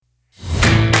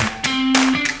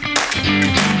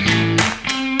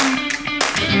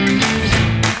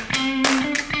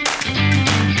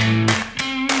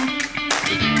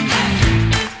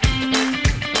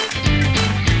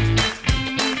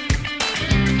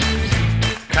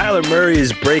Kyler Murray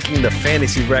is breaking the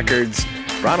fantasy records.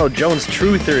 Ronald Jones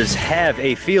truthers have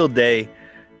a field day.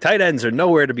 Tight ends are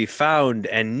nowhere to be found,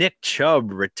 and Nick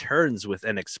Chubb returns with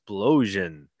an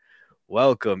explosion.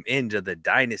 Welcome into the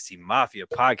Dynasty Mafia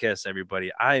podcast, everybody.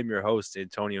 I am your host,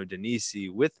 Antonio Denisi.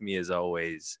 With me, as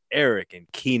always, Eric and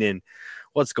Keenan.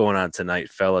 What's going on tonight,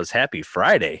 fellas? Happy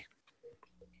Friday.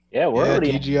 Yeah, we're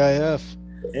already TGIF.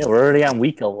 we're already on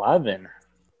week 11.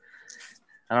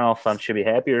 I don't know if I should be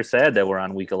happy or sad that we're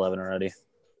on week 11 already.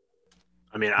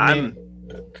 I mean, I'm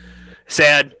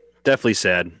sad, definitely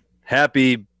sad.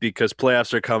 Happy because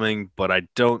playoffs are coming, but I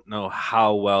don't know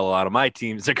how well a lot of my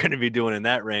teams are going to be doing in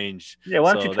that range. Yeah,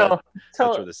 why don't you tell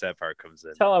that's where the sad part comes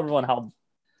in. Tell everyone how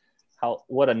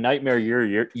what a nightmare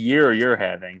year you're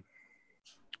having.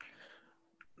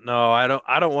 No, I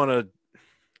don't want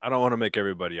to make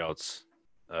everybody else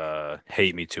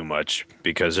hate me too much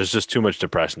because there's just too much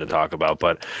depression to talk about.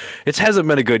 But it hasn't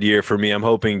been a good year for me. I'm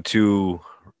hoping to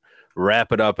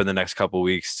wrap it up in the next couple of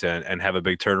weeks and have a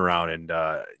big turnaround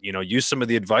and use some of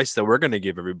the advice that we're going to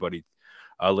give everybody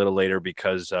a little later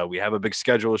because we have a big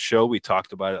scheduled show. We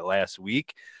talked about it last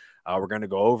week. We're going to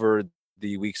go over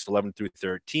the weeks 11 through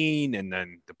 13 and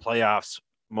then the playoffs,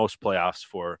 most playoffs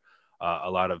for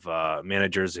a lot of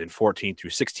managers in 14 through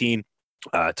 16.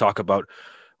 Talk about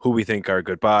who we think are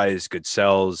good buys, good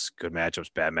sells, good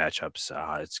matchups, bad matchups.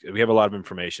 We have a lot of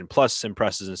information, plus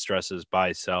impresses and stresses,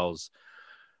 buys, sells.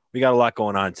 We got a lot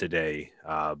going on today,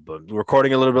 but we're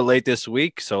recording a little bit late this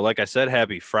week. So like I said,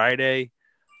 happy Friday.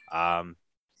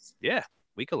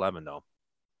 Week 11 though.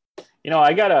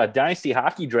 I got a dynasty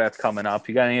hockey draft coming up.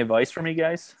 You got any advice for me,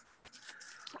 guys?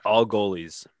 All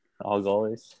goalies. All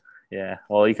goalies. Yeah.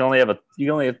 Well, you can only have a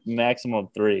maximum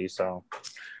of 3. So.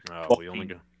 We only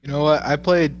go. You know what? I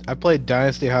played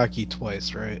dynasty hockey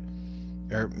twice, right?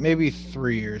 Or maybe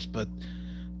 3 years, but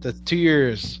the 2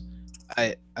 years,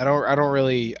 I don't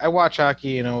really. I watch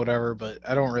hockey, whatever, but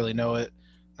I don't really know it.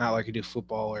 Not like I do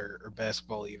football or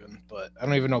basketball even, but I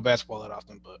don't even know basketball that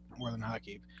often, but more than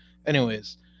hockey.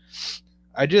 Anyways,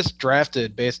 I just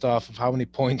drafted based off of how many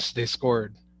points they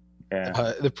scored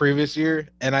the previous year,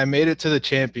 and I made it to the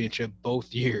championship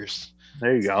both years.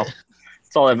 There you go.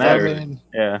 That's all that matters.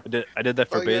 Yeah, I did that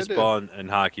for baseball and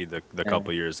hockey the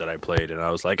couple years that I played, and I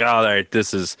was like, oh, all right,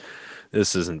 this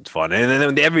isn't fun. And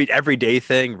then the everyday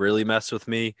thing really messed with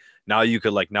me. Now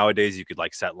nowadays you could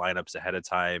set lineups ahead of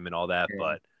time and all that,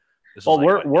 but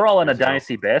we're all in a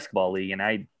dynasty basketball league, and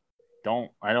I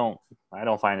don't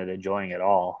find it enjoying at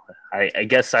all. I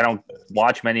guess I don't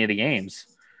watch many of the games.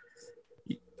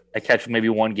 I catch maybe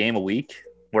one game a week,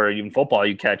 where even football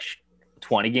you catch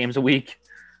 20 games a week.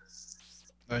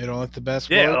 Oh, you don't like the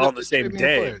basketball? Yeah, all on the same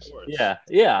day.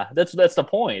 Yeah. That's the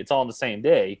point. It's all on the same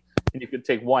day, and you could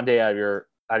take one day out of your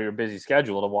busy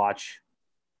schedule to watch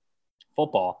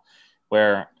football.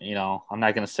 Where I'm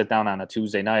not going to sit down on a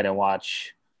Tuesday night and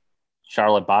watch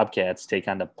Charlotte Bobcats take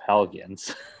on the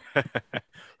Pelicans,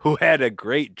 who had a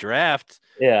great draft.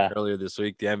 Earlier this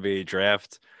week. The NBA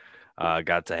draft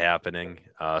got to happening.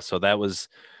 So that was.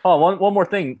 Oh, one more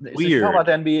thing. Weird. Talk about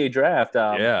the NBA draft.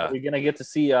 Are we gonna get to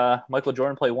see Michael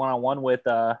Jordan play one-on-one with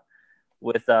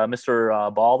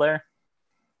Mr. Ball there?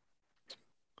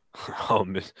 Oh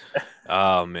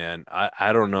man,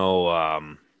 I don't know.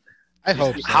 I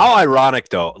hope so. How ironic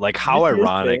though. How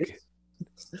ironic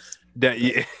that.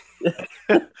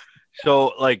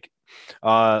 So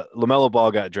LaMelo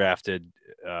Ball got drafted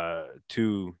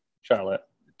to Charlotte.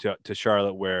 To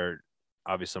Charlotte, where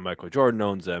obviously Michael Jordan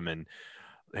owns them, and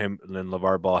him and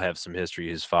LeVar Ball have some history.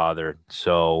 His father,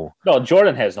 so no,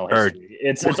 Jordan has no history.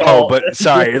 It's all. But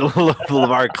sorry,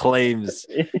 LeVar claims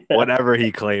whatever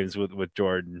he claims with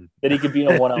Jordan that he could beat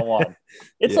him one-on-one.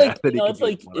 It's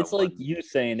it's like you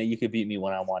saying that you could beat me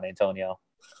one-on-one, Antonio.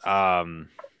 All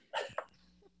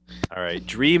right,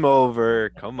 dream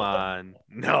over. Come on,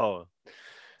 no,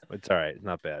 it's all right. It's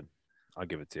not bad. I'll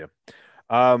give it to you.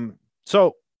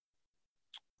 So.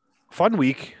 Fun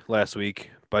week last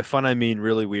week. By fun, I mean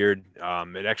really weird.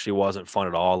 It actually wasn't fun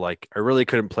at all. I really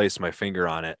couldn't place my finger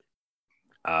on it.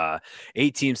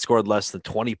 8 teams scored less than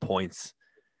 20 points.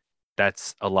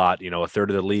 That's a lot. A third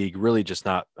of the league really just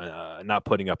not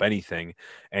putting up anything.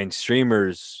 And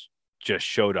streamers just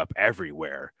showed up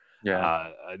everywhere.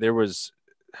 Yeah.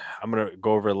 I'm going to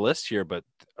go over the list here, but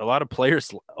a lot of players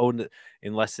owned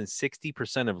in less than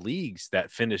 60% of leagues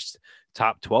that finished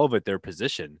top 12 at their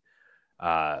position.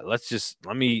 Let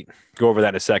me go over that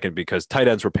in a second because tight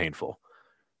ends were painful,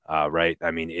 right?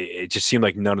 I mean, it just seemed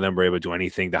like none of them were able to do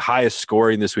anything. The highest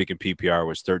scoring this week in PPR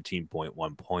was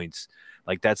 13.1 points.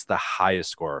 That's the highest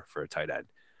score for a tight end.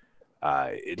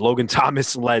 Logan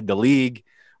Thomas led the league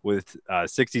with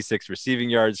 66 receiving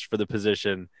yards for the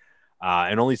position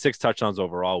and only 6 touchdowns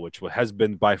overall, which has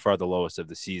been by far the lowest of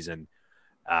the season.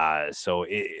 For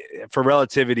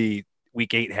relativity,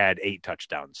 week 8 had 8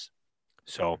 touchdowns.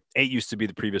 So 8 used to be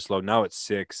the previous low. Now it's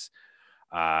 6.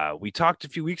 We talked a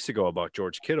few weeks ago about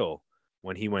George Kittle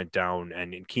when he went down,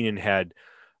 and Keenan had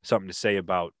something to say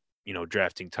about,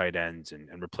 drafting tight ends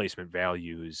and replacement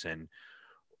values. And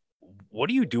what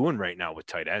are you doing right now with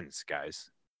tight ends, guys?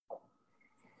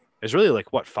 There's really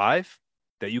 5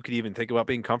 that you could even think about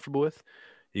being comfortable with.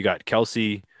 You got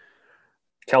Kelsey.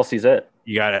 Kelsey's it.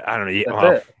 You got it. I don't know.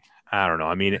 That's it. I don't know.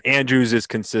 I mean, Andrews is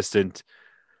consistent,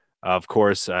 of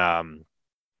course.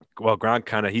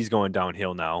 Gronk he's going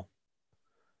downhill now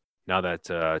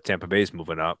that Tampa Bay's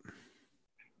moving up.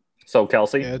 So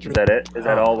Kelsey, is that it? Is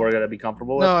that all we're gonna be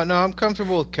comfortable with? No, I'm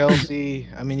comfortable with Kelsey.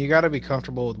 I mean, you got to be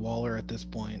comfortable with Waller at this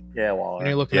point. Yeah, Waller. When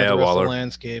you're looking at the rest of the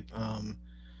landscape,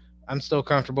 I'm still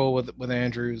comfortable with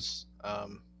Andrews.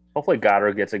 Hopefully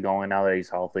Goddard gets it going now that he's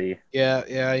healthy. Yeah.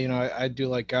 I do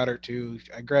like Goddard too.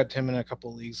 I grabbed him in a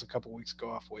couple leagues a couple weeks ago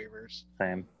off waivers.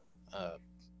 Same.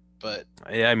 But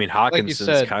yeah, I mean,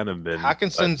 Hawkinson's kind of been.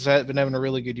 Hawkinson's been having a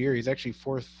really good year. He's actually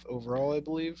 4th overall, I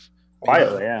believe.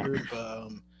 Quietly, yeah.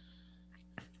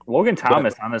 Logan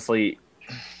Thomas, honestly,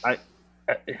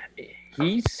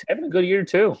 he's having a good year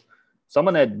too.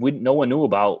 Someone that no one knew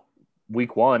about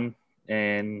week 1,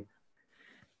 and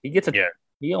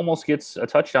he almost gets a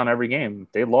touchdown every game.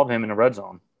 They love him in the red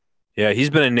zone. Yeah,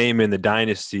 he's been a name in the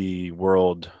dynasty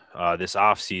world this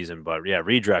offseason, but yeah,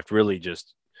 redraft really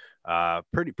just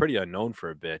pretty unknown for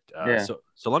a bit.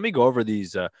 So let me go over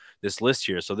these this list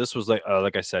here. So this was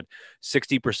like I said,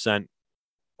 60%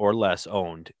 or less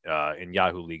owned in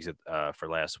Yahoo leagues for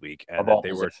last week, and all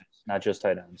they were not just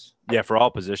tight ends. Yeah, for all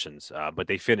positions, but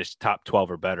they finished top 12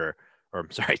 or better,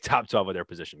 top 12 of their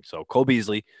position. So Cole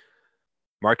Beasley,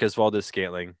 Marquez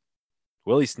Valdez-Scantling,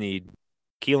 Willie Snead,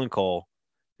 Keelan Cole,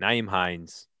 Nyheim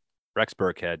Hines, Rex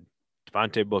Burkhead,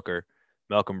 Devontae Booker,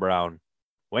 Malcolm Brown,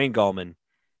 Wayne Gallman,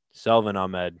 Selvin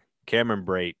Ahmed, Cameron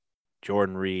Brate,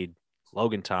 Jordan Reed,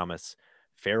 Logan Thomas,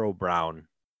 Pharaoh Brown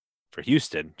for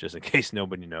Houston, just in case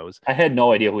nobody knows. I had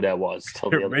no idea who that was till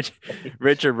the other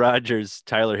Richard Rodgers,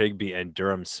 Tyler Higbee, and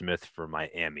Durham Smith for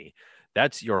Miami.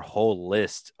 That's your whole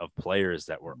list of players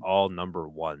that were all number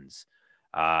ones.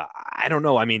 I don't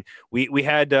know. I mean, we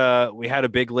had a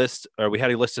big list, or we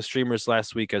had a list of streamers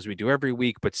last week, as we do every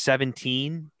week, but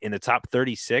 17 in the top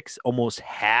 36, almost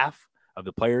half of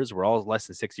the players were all less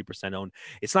than 60% owned.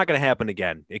 It's not going to happen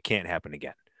again. It can't happen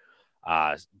again.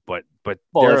 But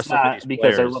there are not,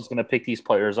 because everyone's going to pick these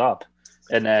players up,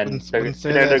 and then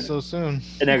they're so soon,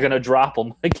 and they're going to drop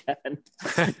them again.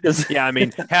 Yeah, I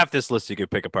mean, half this list you could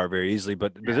pick apart very easily,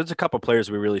 but there's a couple players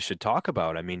we really should talk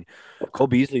about. I mean, Cole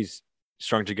Beasley's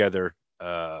strung together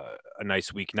a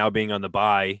nice week now, being on the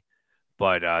bye,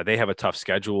 but they have a tough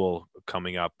schedule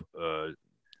coming up.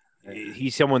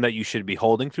 He's someone that you should be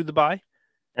holding through the bye.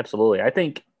 Absolutely.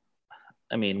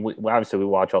 I mean, we obviously we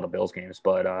watch all the Bills games,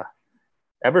 but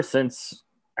ever since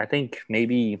I think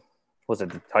maybe was it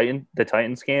the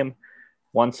Titans game,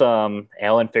 once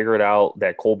Allen figured out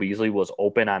that Cole Beasley was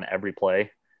open on every play,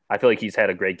 I feel like he's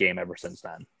had a great game ever since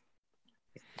then.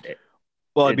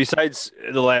 Besides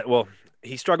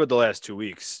he struggled the last 2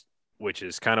 weeks, which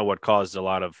is kind of what caused a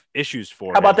lot of issues for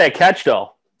him. How about that catch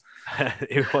though?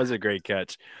 It was a great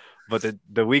catch. But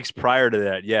the weeks prior to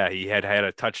that, yeah, he had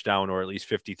a touchdown or at least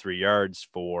 53 yards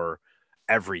for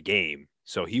every game.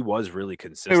 So he was really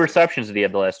consistent. How many receptions did he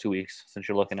have the last 2 weeks, since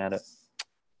you're looking at it?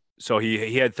 So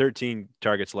he had 13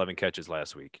 targets, 11 catches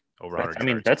last week, over 100 yards. I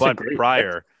mean,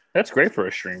 that's great for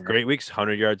a streamer. Great weeks,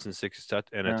 100 yards and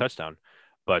a touchdown.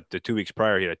 But the 2 weeks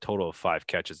prior, he had a total of 5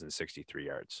 catches and 63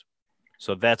 yards.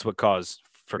 So that's what caused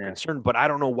for concern. But I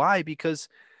don't know why, because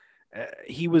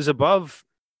he was above.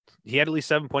 He had at least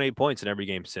 7.8 points in every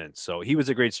game since. So he was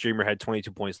a great streamer, had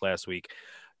 22 points last week.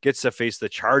 Gets to face the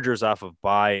Chargers off of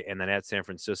bye and then at San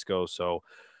Francisco. So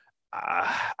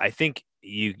I think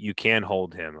you can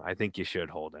hold him. I think you should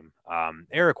hold him.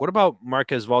 Eric, what about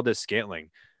Marquez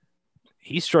Valdez-Scantling?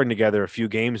 He's strung together a few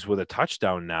games with a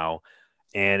touchdown now.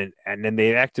 And then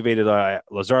they activated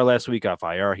Lazar last week off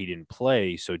IR. He didn't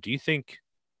play. So do you think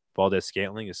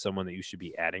Valdez-Scantling is someone that you should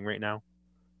be adding right now?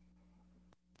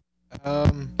 I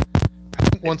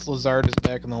think once Lazard is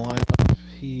back in the lineup,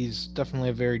 he's definitely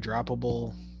a very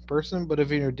droppable person. But if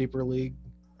you're in a deeper league,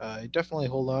 definitely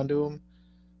hold on to him.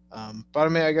 But I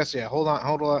mean, I guess hold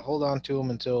on to him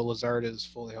until Lazard is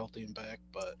fully healthy and back.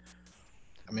 But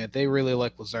I mean, they really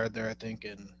like Lazard there, I think,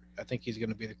 and I think he's going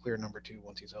to be the clear number 2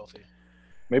 once he's healthy.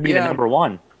 Maybe the number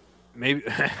 1. maybe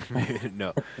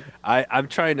no. I'm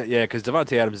trying to because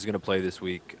Devontae Adams is going to play this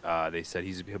week. They said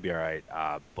he'll be all right.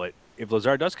 But if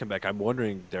Lazard does come back, I'm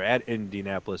wondering they're at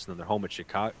Indianapolis and then they're home at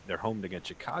Chicago. They're home against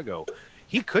Chicago.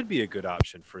 He could be a good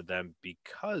option for them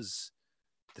because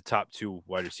the top two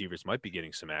wide receivers might be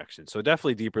getting some action. So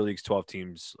definitely deeper leagues, 12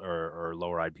 teams or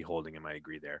lower, I'd be holding him. I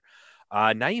agree there.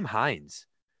 Nyheim Hines.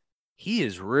 He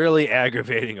is really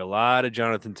aggravating a lot of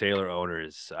Jonathan Taylor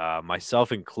owners,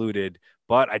 myself included.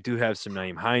 But I do have some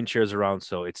Nyheim Hines shares around,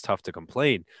 so it's tough to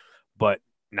complain. But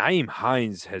Nyheim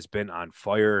Hines has been on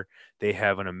fire. They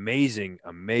have an amazing,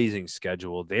 amazing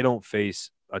schedule. They don't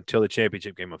face until the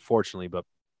championship game, unfortunately. But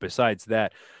besides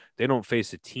that, they don't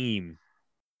face a team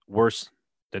worse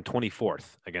than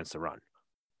 24th against the run.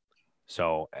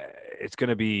 So it's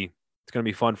gonna be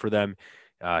fun for them.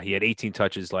 He had 18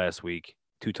 touches last week,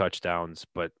 2 touchdowns,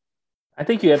 but I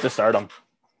think you have to start him.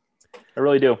 I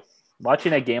really do.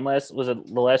 Watching that game was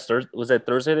that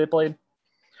Thursday they played?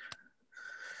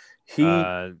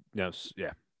 yeah.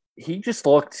 He just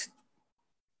looked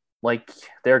like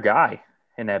their guy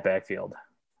in that backfield.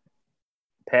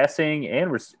 Passing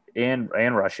and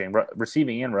rushing,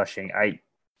 receiving and rushing.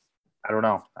 I don't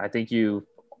know. I think you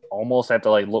almost have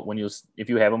to look if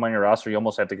you have him on your roster, you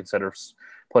almost have to consider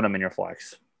putting him in your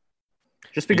flex.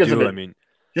 Just because of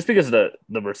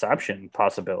the reception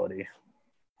possibility.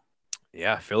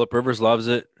 Yeah, Phillip Rivers loves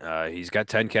it. He's got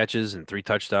 10 catches and 3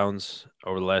 touchdowns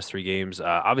over the last 3 games.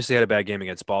 Obviously had a bad game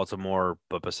against Baltimore,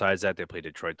 but besides that, they played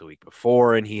Detroit the week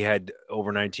before, and he had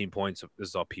over 19 points. This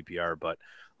is all PPR, but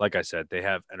like I said, they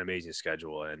have an amazing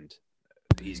schedule, and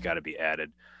he's got to be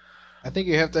added. I think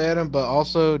you have to add him, but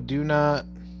also do not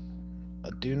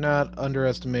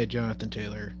underestimate Jonathan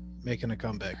Taylor making a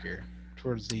comeback here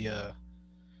towards the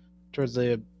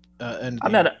end.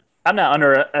 I'm not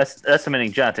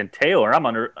underestimating Jonathan Taylor. I'm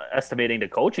underestimating the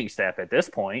coaching staff at this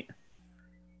point.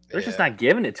 They're just not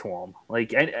giving it to him.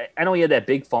 Like I know he had that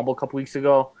big fumble a couple weeks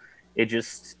ago.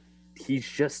 He's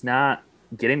just not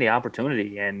getting the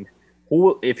opportunity. And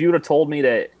if you would have told me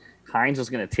that Hines was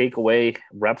going to take away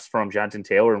reps from Jonathan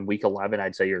Taylor in week 11,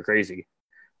 I'd say you're crazy.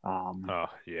 In the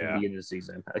beginning of the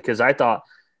season, because I thought,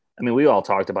 we all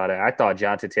talked about it. I thought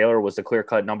Jonathan Taylor was the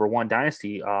clear-cut number 1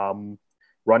 dynasty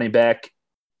running back.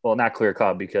 Well, not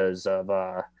clear-cut because of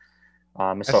Mr.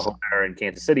 Homer in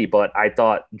Kansas City, but I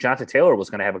thought Jonathan Taylor was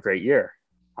going to have a great year.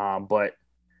 But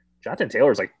Jonathan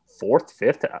Taylor is like 4th,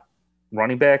 5th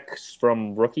running backs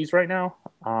from rookies right now.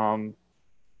 I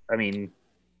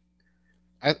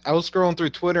was scrolling through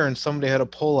Twitter and somebody had a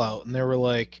poll out, and they were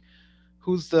like,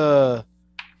 "Who's the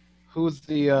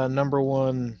number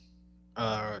 1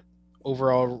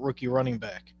 overall rookie running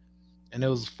back?" And it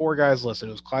was 4 guys listed.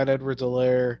 It was Clyde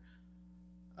Edwards-Helaire,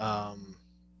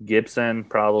 Gibson,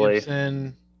 probably.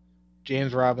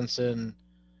 James Robinson.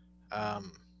 I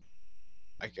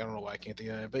don't know why I can't think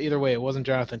of it, but either way, it wasn't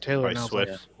Jonathan Taylor. And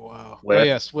Swift. Like, wow. Oh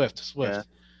yeah, Swift. Yeah.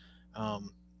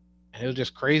 And it was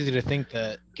just crazy to think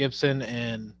that Gibson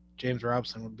and James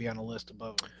Robinson would be on a list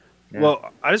above him. Yeah.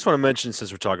 Well, I just want to mention,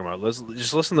 since we're talking about it,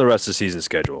 just listen to the rest of the season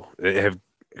schedule. They have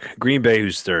Green Bay,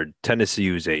 who's 3rd, Tennessee,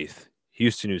 who's 8th,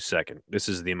 Houston, who's 2nd. This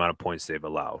is the amount of points they've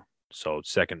allowed. So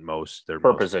 2nd most.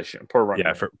 Position, per running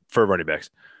back. For running backs.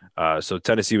 So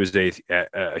Tennessee was 8th,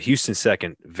 Houston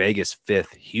 2nd, Vegas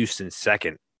 5th, Houston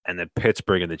 2nd, and then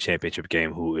Pittsburgh in the championship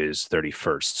game, who is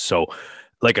 31st. So,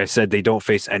 like I said, they don't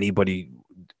face anybody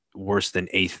worse than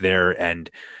 8th there, and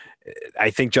I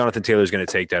think Jonathan Taylor is going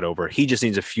to take that over. He just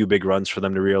needs a few big runs for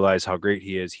them to realize how great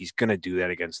he is. He's going to do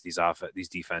that against these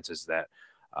defenses that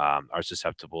are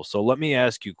susceptible. So let me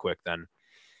ask you quick then.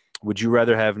 Would you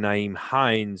rather have Nyheim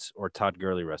Hines or Todd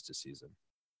Gurley rest of season?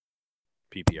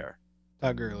 PPR.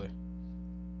 Todd Gurley.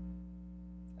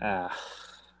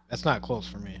 That's not close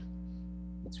for me.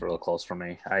 It's real close for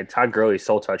me. Todd Gurley is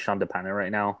so touchdown dependent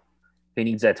right now. He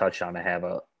needs that touchdown to have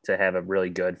a really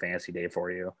good fantasy day for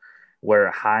you.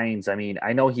 Where Hines, I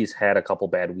know he's had a couple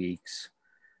bad weeks,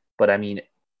 but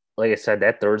like I said,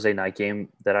 that Thursday night game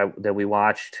that we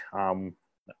watched during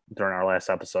our last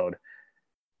episode,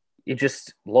 it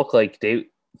just looked like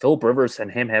Phillip Rivers and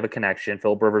him have a connection.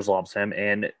 Phillip Rivers loves him,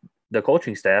 and the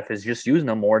coaching staff is just using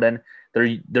him more than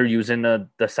they're using the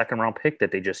 2nd round pick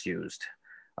that they just used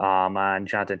on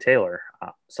Jonathan Taylor.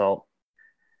 So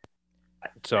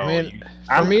for me,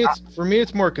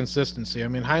 it's more consistency.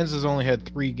 Hines has only had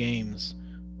 3 games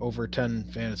over 10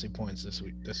 fantasy points this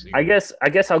year. I guess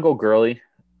I'll go Gurley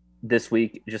this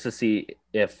week just to see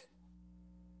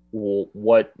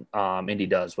what Indy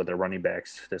does with their running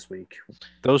backs this week.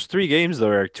 Those 3 games, though,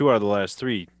 are 2 out of the last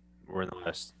 3 were in the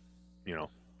last, 2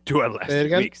 out of the last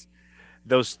 3 weeks.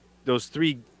 Those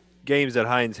 3 games that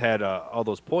Hines had all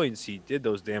those points, he did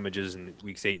those damages in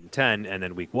weeks 8 and 10, and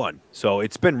then week 1. So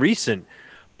it's been recent,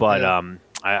 but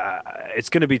it's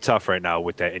going to be tough right now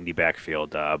with that Indy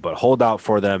backfield. But hold out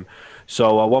for them.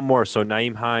 So one more. So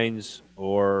Nyheim Hines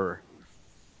or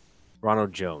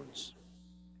Ronald Jones.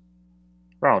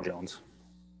 Ronald Jones.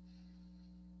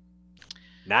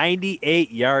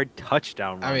 98-yard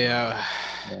touchdown run. I mean,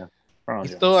 Yeah. Ronald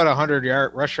he's Jones. still at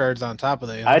 100 rush yards on top of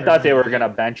that. I thought they were going to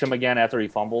bench him again after he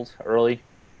fumbled early.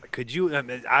 Could you?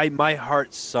 My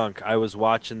heart sunk. I was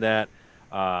watching that.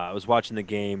 I was watching the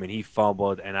game, and he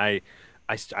fumbled, and I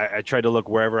tried to look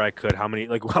wherever I could. How many?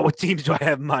 Like, what teams do I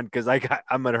have him on? Because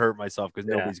I'm gonna hurt myself because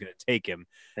nobody's gonna take him.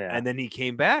 Yeah. And then he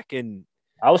came back, and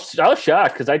I was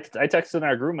shocked because I texted in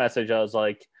our group message. I was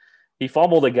like, he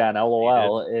fumbled again,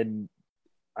 LOL, and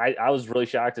I was really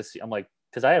shocked to see. I'm like,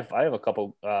 because I have a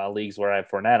couple leagues where I have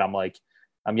Fournette. I'm like,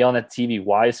 I'm yelling at the TV,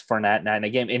 why is Fournette not in the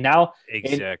game? And now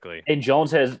exactly. And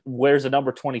Jones wears the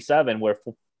number 27, where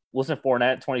wasn't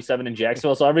Fournette 27 in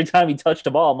Jacksonville? So every time he touched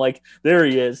the ball, I'm like, there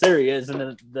he is. And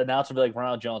then the announcer would be like,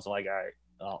 Ronald Jones. I'm like, all right,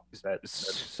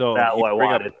 that's not what I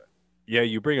wanted.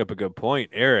 You bring up a good point,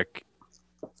 Eric.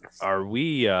 Are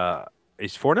we?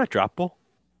 Is Fournette droppable?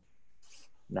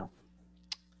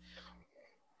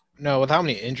 No, with how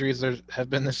many injuries there have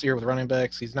been this year with running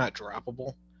backs, he's not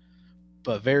droppable,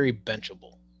 but very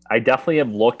benchable. I definitely have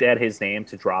looked at his name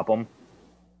to drop him,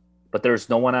 but there's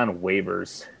no one on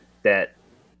waivers that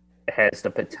has the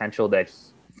potential that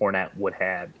Fournette would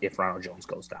have if Ronald Jones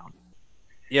goes down.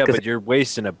 Yeah, but you're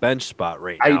wasting a bench spot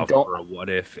right now for a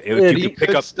what if. You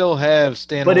could still have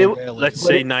standalone. But let's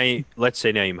say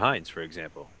Nyheim Hines, for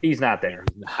example. He's not there.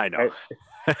 I know.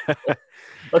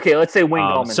 Okay, let's say Wayne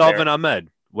Gallman. Salvin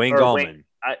Ahmed. Wayne Gallman.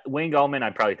 Wayne Gallman,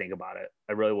 I'd probably think about it.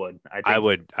 I really would.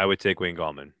 I would take Wayne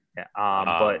Gallman. Yeah.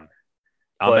 But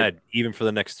Ahmed, even for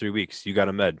the next 3 weeks, you got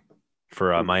Ahmed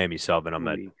for Miami. Salvin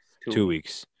Ahmed, 2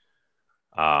 weeks.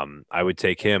 I would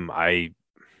take him. I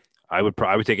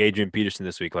would take Adrian Peterson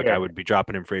this week. I would be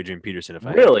dropping him for Adrian Peterson if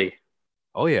I really.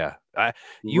 Oh yeah,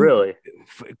 really.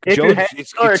 Jones,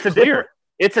 it's clear.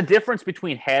 It's a difference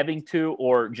between having to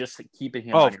or just keeping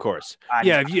him. Oh, of course.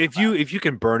 Yeah, if you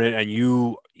can burn it and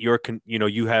you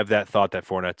have that thought that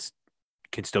Fournette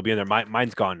can still be in there.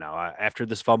 Mine's gone now after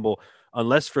this fumble.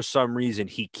 Unless for some reason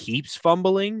he keeps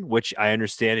fumbling, which I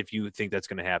understand if you think that's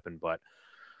going to happen, but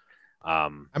I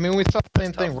mean, we saw the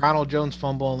same thing. Ronald Jones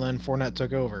fumble and then Fournette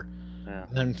took over. Yeah.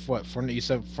 And then what? You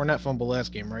said Fournette fumble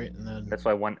last game, right? And then that's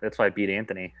why I beat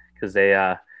Anthony because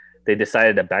they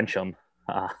decided to bench him.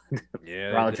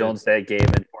 Ronald Jones that game,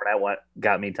 and Fournette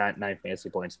got me 9 fantasy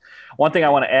points. One thing I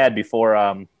want to add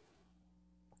before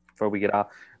we get off,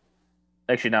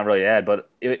 actually not really add, but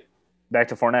back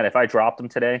to Fournette. If I dropped him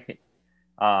today,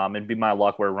 it'd be my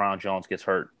luck where Ronald Jones gets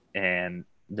hurt and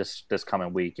this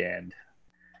coming weekend,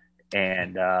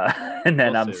 and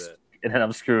then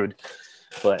I'm screwed.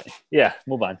 But yeah,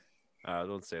 move on.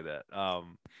 Don't say that.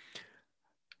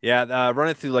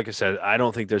 Running through, like I said, I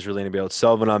don't think there's really anybody else.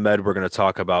 Salvin Ahmed, we're going to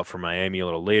talk about for Miami a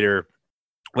little later.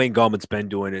 Wayne Gallman's been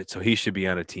doing it, so he should be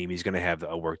on a team. He's going to have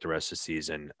work the rest of the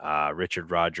season.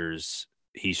 Richard Rodgers,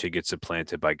 he should get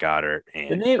supplanted by Goddard.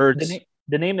 And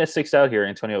the name that sticks out here,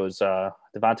 Antonio, is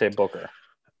Devontae Booker.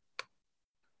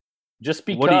 Just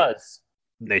because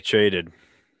they traded.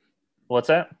 What's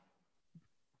that?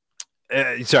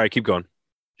 Sorry, keep going.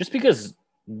 Just because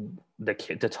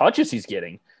the touches he's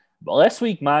getting. Last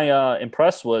week, my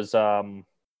impress was the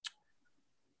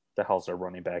hell's their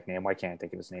running back name? Why can't I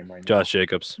think of his name right now? Josh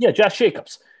Jacobs. Yeah, Josh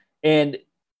Jacobs. And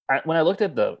when I looked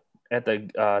at the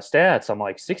stats, I'm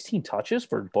like 16 touches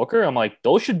for Booker. I'm like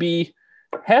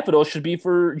half of those should be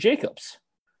for Jacobs.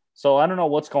 So I don't know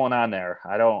what's going on there.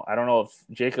 I don't know if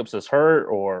Jacobs is hurt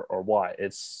or what.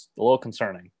 It's a little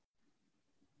concerning.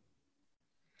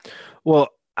 Well,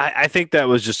 I think that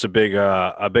was just a big.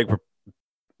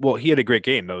 Well, he had a great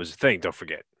game. That was the thing. Don't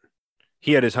forget,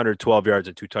 he had his 112 yards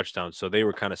and 2 touchdowns. So they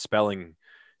were kind of spelling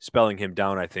him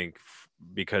down, I think,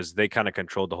 because they kind of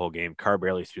controlled the whole game. Carr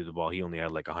barely threw the ball. He only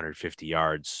had like 150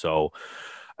 yards. So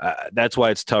that's why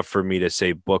it's tough for me to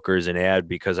say Booker's an ad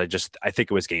because I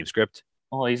think it was game script.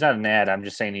 Well, he's not an ad. I'm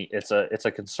just saying it's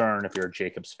a concern if you're a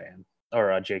Jacobs fan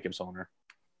or a Jacobs owner.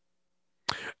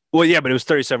 Well, yeah, but it was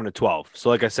 37-12. So,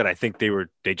 like I said, I think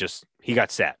he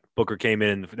got sat. Booker came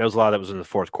in. There was a lot that was in the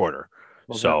fourth quarter.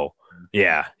 Okay. So,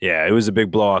 yeah, it was a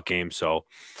big blowout game. So,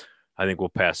 I think we'll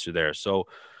pass through there. So,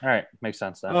 all right, makes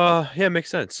sense then. Yeah, makes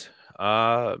sense.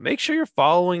 Make sure you're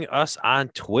following us on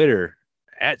Twitter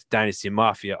at Dynasty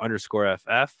Mafia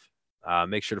 _FF.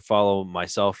 Make sure to follow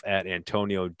myself at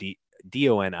Antonio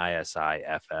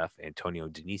DONISIFF, Antonio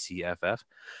Denisi FF.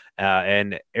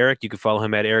 And Eric, you can follow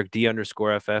him at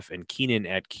EricD_FF and Keenan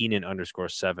at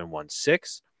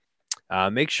Keenan_716.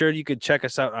 Make sure you could check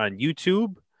us out on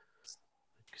YouTube.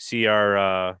 See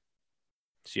ourselves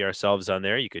on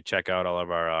there. You could check out all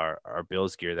of our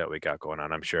Bills gear that we got going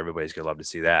on. I'm sure everybody's gonna love to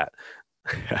see that.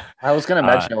 I was gonna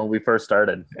mention it when we first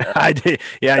started. I did.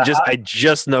 Yeah, I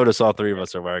just noticed all three of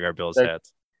us are wearing our Bills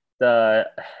hats.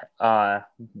 What are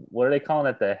they calling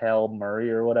it? The Hail Murray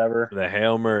or whatever. The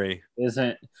Hail Murray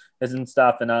isn't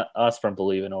stopping us from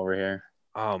believing over here.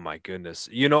 Oh my goodness!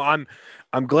 I'm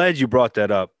glad you brought that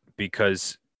up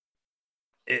because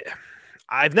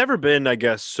I've never been, I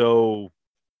guess, so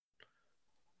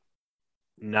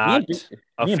not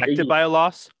affected by a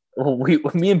loss. Well,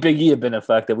 me and Biggie have been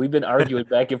affected. We've been arguing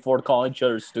back and forth, calling each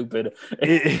other stupid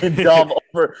and dumb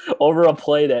over a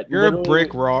play that you're a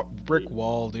brick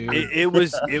wall, dude. It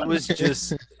was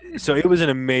just so it was an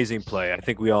amazing play. I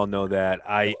think we all know that.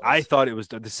 I thought it was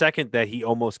the second that he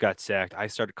almost got sacked. I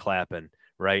started clapping.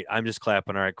 Right, I'm just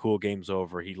clapping. All right, cool. Game's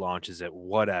over. He launches it.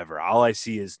 Whatever. All I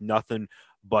see is nothing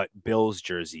but Bills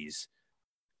jerseys,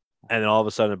 and then all of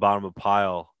a sudden, the bottom of the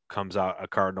pile comes out a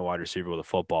Cardinal wide receiver with a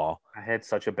football. I had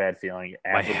such a bad feeling.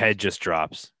 My head just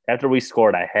drops. After we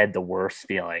scored, I had the worst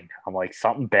feeling. I'm like,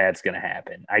 something bad's gonna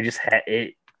happen. I just had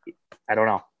it. I don't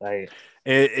know.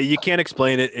 You can't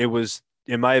explain it. It was,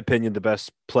 in my opinion, the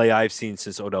best play I've seen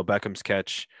since Odell Beckham's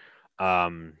catch.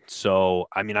 So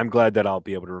I mean, I'm glad that I'll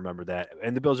be able to remember that.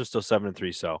 And the Bills are still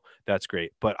 7-3, so that's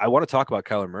great. But I want to talk about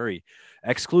Kyler Murray,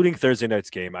 excluding Thursday night's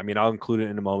game. I mean, I'll include it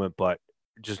in a moment, but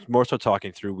just more so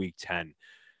talking through Week 10.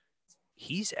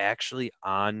 He's actually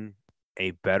on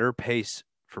a better pace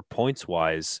for points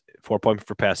wise, 4 points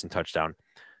for passing touchdown,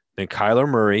 than Kyler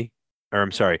Murray, or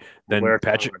I'm sorry, than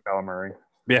Patrick Murray.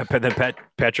 Yeah, than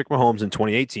Patrick Mahomes in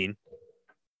 2018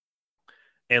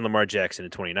 and Lamar Jackson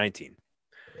in 2019.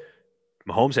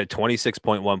 Mahomes had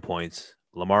 26.1 points.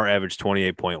 Lamar averaged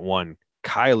 28.1.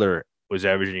 Kyler was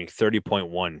averaging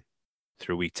 30.1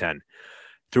 through Week 10.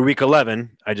 Through Week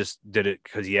 11, I just did it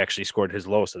because he actually scored his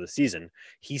lowest of the season.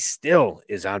 He still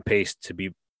is on pace to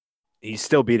be – he's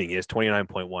still beating. He has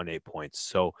 29.18 points.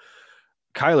 So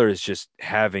Kyler is just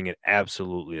having an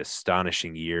absolutely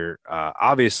astonishing year.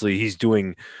 Obviously, he's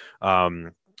doing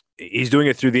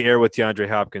it through the air with DeAndre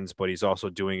Hopkins, but he's also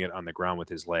doing it on the ground with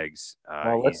his legs.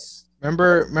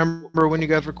 Remember when you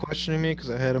guys were questioning me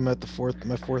because I had him at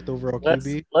my fourth overall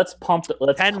QB? Let's pump.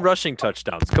 10 rushing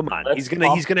touchdowns. Come on, he's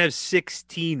gonna have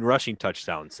 16 rushing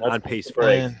touchdowns on pace for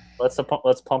it. Let's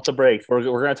pump the brakes. We're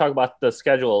gonna talk about the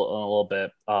schedule in a little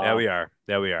bit. There we are.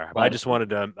 But I just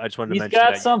wanted to mention he's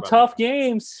got some tough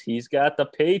games. He's got the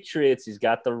Patriots. He's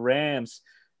got the Rams,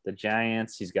 the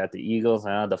Giants. He's got the Eagles,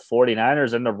 the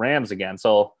 49ers, and the Rams again.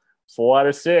 So 4 out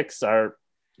of 6 are,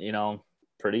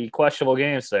 pretty questionable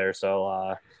games there.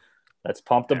 So let's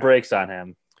pump the brakes on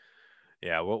him.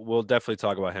 Yeah, we'll definitely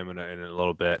talk about him in a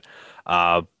little bit.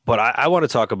 But I want to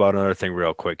talk about another thing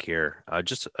real quick here.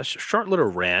 Just a short little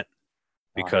rant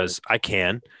because I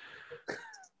can.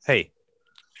 Hey,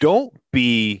 don't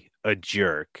be a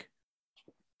jerk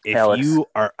if Alex, you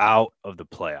are out of the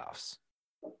playoffs.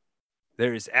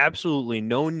 There is absolutely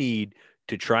no need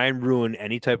to try and ruin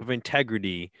any type of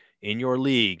integrity in your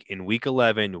league in Week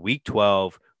 11, Week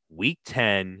 12, Week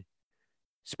 10,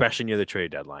 especially near the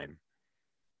trade deadline.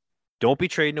 Don't be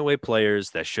trading away players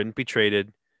that shouldn't be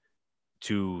traded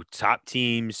to top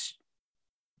teams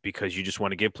because you just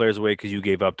want to give players away because you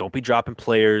gave up. Don't be dropping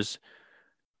players.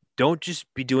 Don't just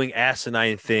be doing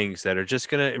asinine things that are just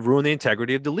going to ruin the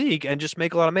integrity of the league and just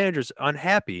make a lot of managers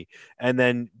unhappy. And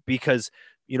then because,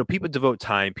 people devote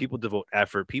time, people devote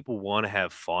effort, people want to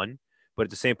have fun, but at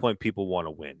the same point, people want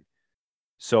to win.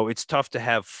 So it's tough to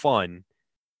have fun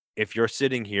if you're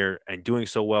sitting here and doing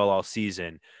so well all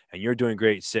season and you're doing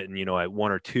great sitting, at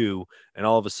 1 or 2, and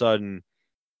all of a sudden,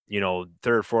 3rd,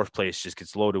 4th place just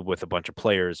gets loaded with a bunch of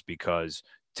players because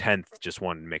 10th just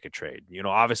wanted to make a trade.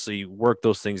 Obviously work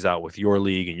those things out with your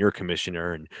league and your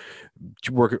commissioner and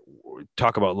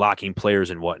talk about locking players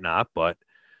and whatnot, but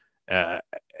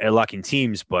locking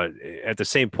teams. But at the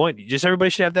same point, just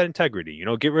everybody should have that integrity,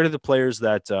 get rid of the players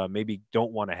that maybe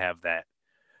don't want to have that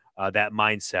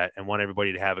mindset and want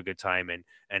everybody to have a good time and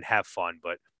have fun.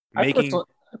 But I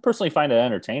personally find it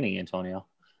entertaining, Antonio.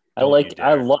 I like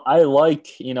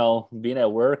being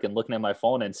at work and looking at my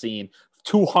phone and seeing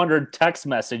 200 text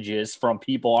messages from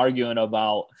people arguing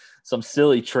about some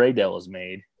silly trade that was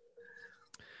made.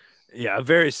 Yeah, a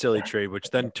very silly trade, which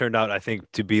then turned out, I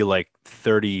think, to be like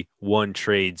 31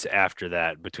 trades after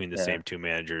that between the same two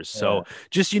managers. So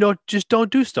just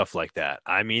don't do stuff like that.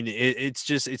 I mean,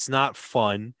 it's not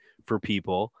fun for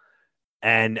people.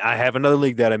 And I have another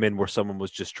league that I'm in where someone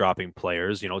was just dropping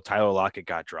players. Tyler Lockett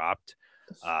got dropped.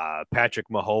 Patrick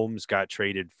Mahomes got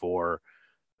traded for,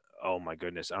 oh my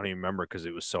goodness, I don't even remember because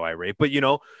it was so irate. But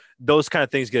those kind of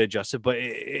things get adjusted. But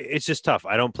it's just tough.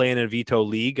 I don't play in a veto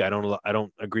league. I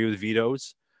don't agree with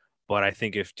vetoes. But I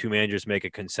think if two managers make a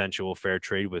consensual fair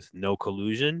trade with no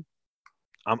collusion,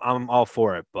 I'm all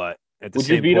for it. But at the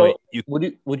same point,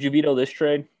 would you veto this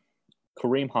trade?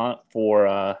 Kareem Hunt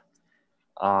for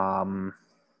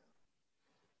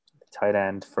tight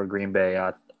end for Green Bay.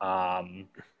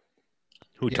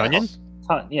 Who, Tunyon?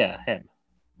 Yeah, him.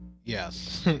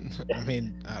 Yes. I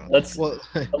mean, I don't know.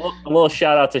 A little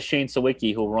shout out to Shane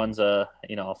Sawicki, who runs a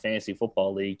fantasy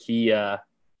football league. He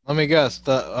let me guess,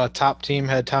 the top team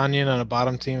had Tunyon and a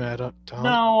bottom team had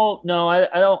Tunyon? No, I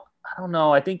don't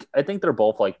know. I think they're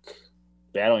both like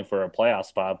battling for a playoff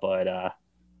spot, but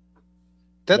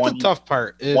that's the tough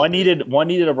part. One needed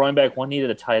a running back, one needed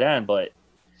a tight end, but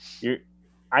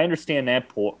I understand that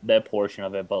portion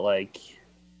of it, but like,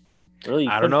 really,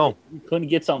 I don't know. You couldn't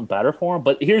get something better for him.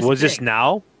 But this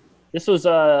now? This was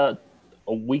a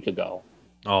week ago.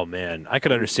 Oh man, I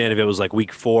could understand if it was like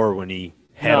week 4 when he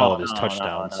had all of his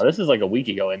touchdowns. No, this is like a week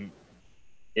ago, and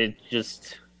it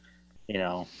just,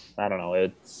 I don't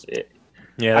know.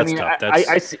 Yeah, that's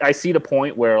tough. I see the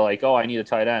point where like, oh, I need a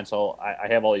tight end, so I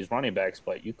have all these running backs,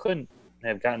 but you couldn't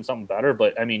have gotten something better.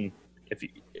 But I mean,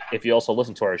 if you also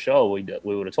listen to our show, we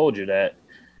would have told you that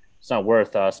it's not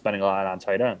worth spending a lot on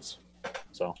tight ends.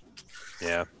 So,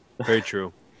 yeah, very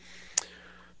true,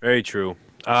 very true.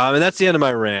 And that's the end of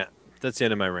my rant.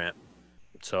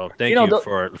 So thank you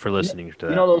for listening to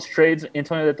that. Those trades,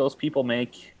 Antonio, that those people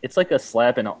make, it's like a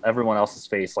slap in everyone else's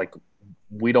face. Like,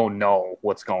 we don't know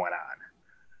what's going on.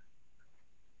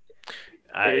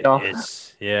 I don't know.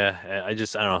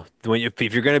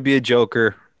 If you're gonna be a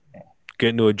joker, get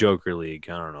into a joker league.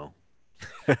 I don't know.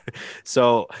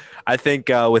 So I think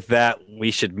with that,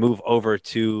 we should move over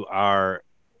to our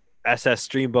SS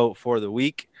Streamboat for the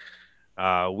week.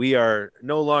 We are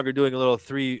no longer doing a little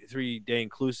three-day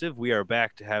inclusive. We are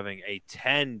back to having a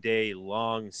 10-day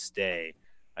long stay.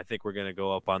 I think we're going to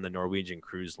go up on the Norwegian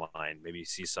cruise line, maybe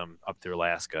see some up through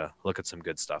Alaska, look at some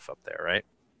good stuff up there, right?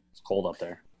 It's cold up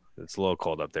there. It's a little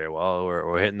cold up there. Well,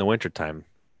 we're hitting the wintertime.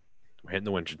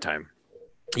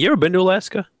 You ever been to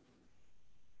Alaska?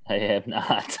 I have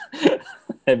not.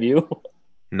 Have you?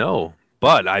 No,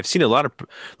 but I've seen a lot of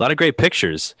great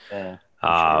pictures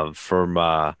from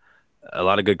a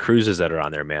lot of good cruises that are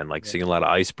on there, man. Like seeing a lot of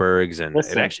icebergs, and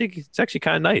it's actually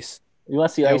kind of nice. You want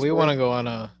to see icebergs? We want to go on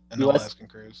an Alaskan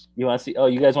cruise. You want to see? Oh,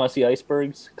 you guys want to see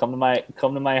icebergs? Come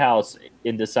to my house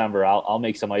in December. I'll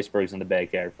make some icebergs in the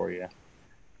backyard for you.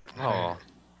 Oh,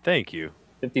 thank you.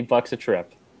 $50 a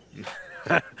trip.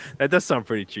 That does sound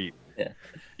pretty cheap. Yeah.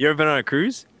 You ever been on a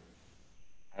cruise?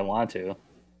 I want to.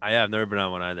 I have never been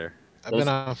on one either. I've been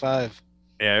on 5.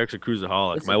 Yeah, Eric's a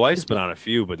cruiseaholic. My wife's been on a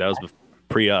few, but that was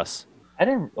pre us.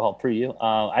 Pre you.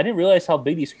 I didn't realize how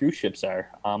big these cruise ships are.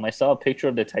 I saw a picture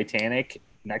of the Titanic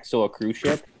next to a cruise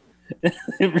ship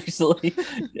recently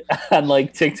on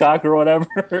like TikTok or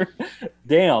whatever.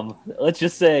 Damn. Let's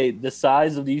just say the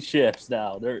size of these ships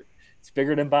now. It's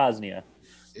bigger than Bosnia.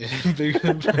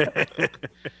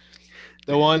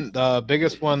 The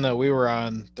biggest one that we were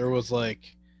on, there was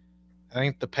like, I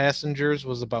think the passengers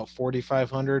was about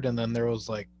 4,500, and then there was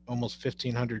like almost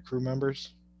 1,500 crew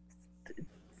members.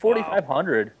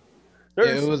 4,500. Yeah,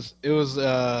 it was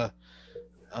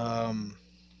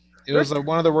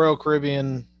one of the Royal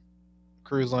Caribbean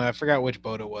cruise line. I forgot which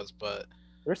boat it was, but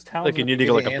there's towns. Like you need to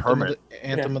go like a permit.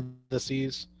 Anthem of the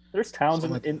Seas. There's towns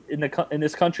in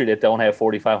this country that don't have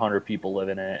 4,500 people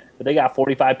living in it, but they got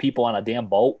 45 people on a damn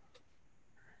boat.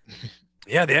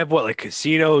 Yeah, they have like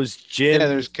casinos, gyms. Yeah,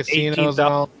 there's casinos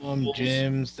on all of them,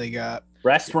 gyms. They got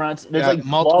restaurants. There's like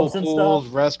multiple clubs pools, and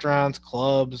stuff. Restaurants,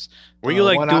 clubs. Were you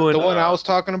doing the one I was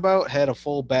talking about had a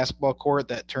full basketball court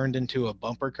that turned into a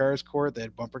bumper cars court. They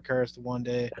had bumper cars the one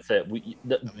day. That's it.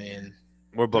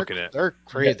 We're booking it. They're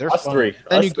crazy. They're fun.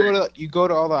 Then you go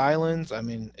to all the islands. I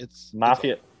mean, it's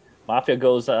Mafia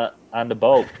goes on the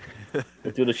boat.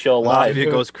 They do the show live. Mafia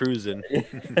goes cruising.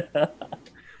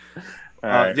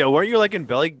 Right. Yeah, weren't you like in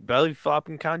belly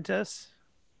flopping contests?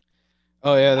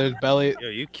 Oh yeah, there's belly. Yo,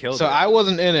 you killed it. So I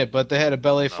wasn't in it, but they had a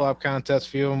belly flop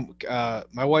contest. My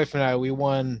wife and I, we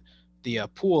won the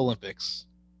pool Olympics.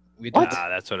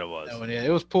 That's what it was. Yeah, it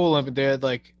was pool Olympics. They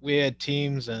had we had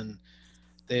teams, and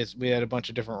we had a bunch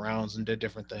of different rounds and did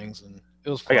different things, and it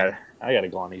was fun. I gotta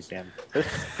go on these damn.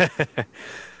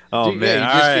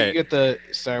 Man! You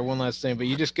get one last thing, but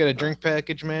you just get a drink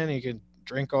package, man. You can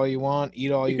drink all you want,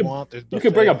 eat all you want. There's you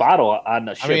could bring a buffet. bottle on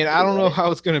the ship. I mean, I don't know right?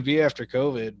 how it's going to be after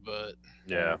COVID, but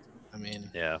Yeah. I mean,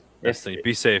 Yeah. That's the thing.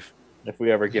 Be safe. If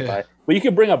we ever get Yeah. by. But you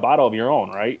can bring a bottle of your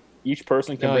own, right? Each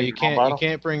person can no, bring you their own can't. bottle. You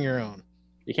can't bring your own.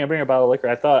 You can't bring a bottle of liquor.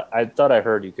 I thought I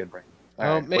heard you could bring.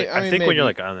 All right. Wait, I think maybe. when you're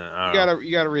like on the, I don't know.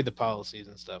 You gotta read the policies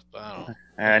and stuff. But I don't know.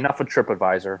 All right, enough with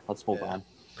TripAdvisor. Let's move on.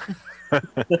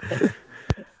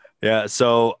 Yeah.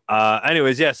 So,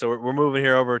 anyways, yeah. So we're moving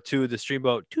here over to the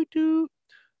Streamboat. We're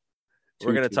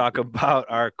going to talk about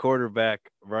our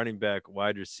quarterback, running back,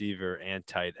 wide receiver, and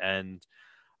tight end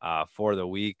for the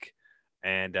week.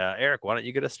 And Eric, why don't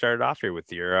you get us started off here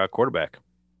with your quarterback?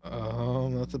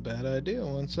 That's a bad idea.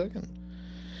 1 second.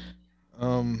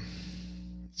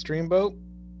 Streamboat.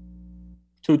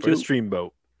 2-2.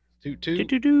 Streamboat.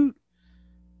 2-2.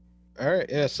 All right.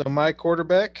 Yeah. So my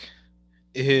quarterback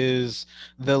is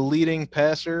the leading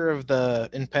passer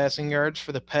in passing yards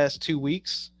for the past 2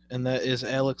 weeks, and that is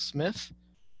Alex Smith.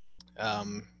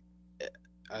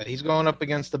 He's going up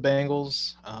against the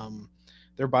Bengals.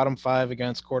 They're bottom 5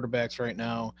 against quarterbacks right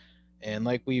now, and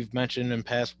like we've mentioned in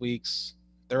past weeks,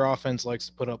 their offense likes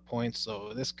to put up points,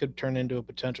 so this could turn into a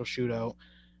potential shootout.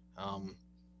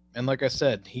 And like I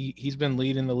said, he's been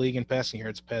leading the league in passing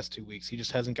yards the past 2 weeks. He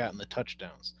just hasn't gotten the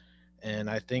touchdowns, and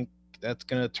I think that's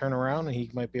going to turn around, and he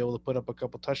might be able to put up a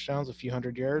couple touchdowns, a few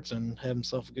hundred yards, and have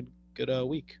himself a good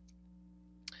week.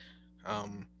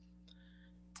 And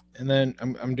then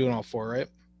I'm doing all 4, right?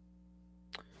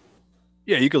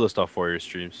 Yeah, you could list off 4 of your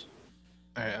streams.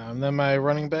 All right. Then my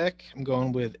running back, I'm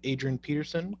going with Adrian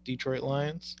Peterson, Detroit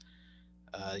Lions.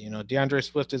 DeAndre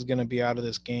Swift is going to be out of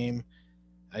this game.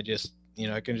 I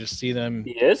can just see them.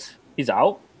 He is? He's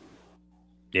out?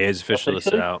 Yeah, he's officially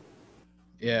listed out.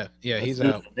 Yeah, That's he's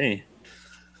out. Me.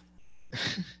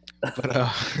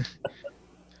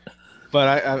 But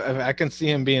I can see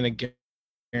him being a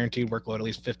guaranteed workload, at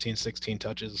least 15, 16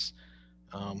 touches.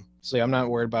 So yeah, I'm not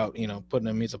worried about, putting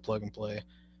him. He's a plug and play.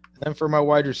 And then for my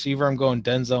wide receiver, I'm going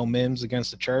Denzel Mims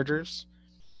against the Chargers.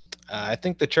 I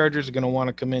think the Chargers are going to want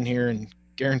to come in here and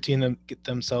get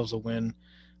themselves a win,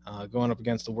 going up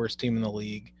against the worst team in the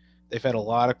league. They've had a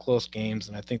lot of close games,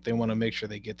 and I think they want to make sure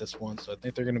they get this one. So I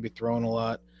think they're going to be throwing a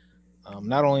lot.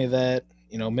 Not only that,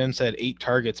 Mims had 8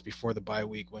 targets before the bye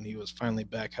week when he was finally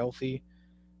back healthy.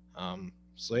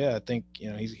 So yeah, I think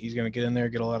he's going to get in there,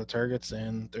 get a lot of targets,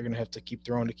 and they're going to have to keep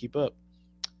throwing to keep up.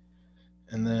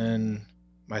 And then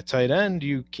my tight end,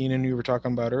 Keenan, you were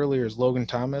talking about earlier, is Logan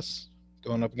Thomas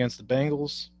going up against the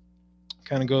Bengals.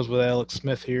 Kind of goes with Alex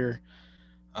Smith here.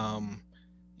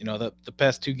 The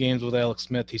past 2 games with Alex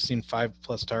Smith, he's seen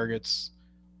 5+ targets.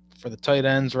 For the tight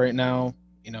ends right now,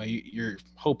 you're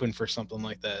hoping for something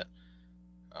like that.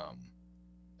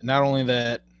 Not only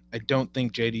that, I don't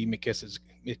think J.D.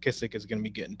 McKissick is going to be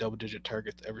getting double-digit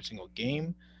targets every single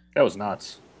game. That was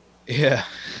nuts. Yeah.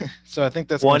 So I think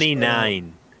that's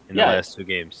 29 in the last 2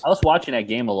 games. I was watching that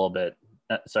game a little bit.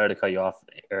 Sorry to cut you off,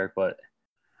 Eric, but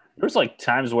there was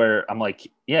times where I'm like,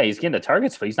 yeah, he's getting the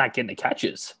targets, but he's not getting the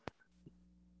catches.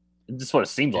 That's what it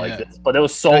seemed like. Yeah. But there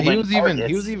was so many targets.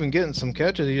 He was even getting some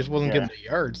catches. He just wasn't getting the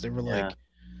yards. They were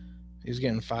he was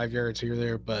getting 5 yards here or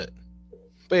there, but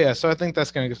yeah. So I think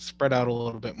that's going to get spread out a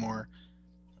little bit more.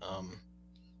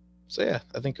 So yeah,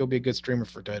 I think he'll be a good streamer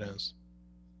for tight ends.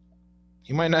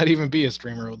 He might not even be a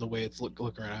streamer the way it's looking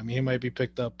right now. I mean, he might be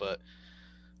picked up, but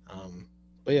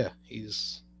yeah,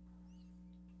 he's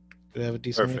gonna have a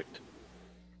decent.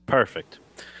 Perfect.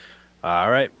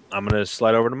 All right, I'm gonna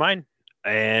slide over to mine,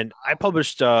 and I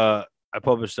published an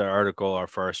article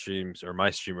for our streams or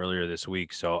my stream earlier this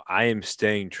week, so I am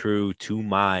staying true to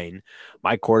mine.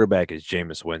 My quarterback is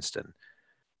Jameis Winston.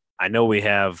 I know we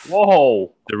have the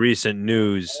recent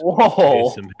news.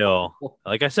 Taysom Hill.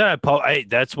 Like I said,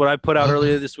 that's what I put out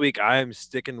earlier this week. I am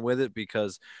sticking with it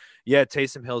because,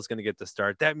 Taysom Hill is going to get the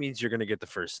start. That means you're going to get the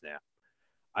first snap.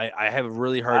 I have a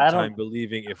really hard time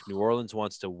believing if New Orleans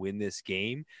wants to win this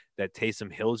game that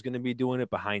Taysom Hill is going to be doing it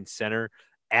behind center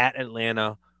at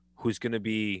Atlanta, who's going to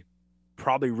be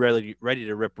probably ready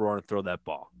to rip roar and throw that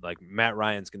ball. Like Matt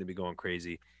Ryan's going to be going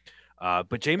crazy.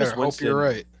 But Jameis Winston. I hope you're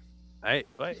right.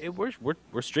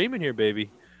 We're streaming here,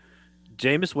 baby.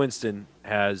 Jameis Winston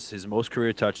has his most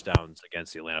career touchdowns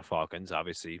against the Atlanta Falcons.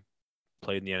 Obviously,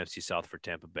 played in the NFC South for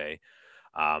Tampa Bay.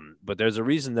 But there's a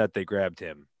reason that they grabbed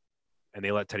him, and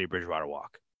they let Teddy Bridgewater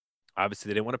walk. Obviously,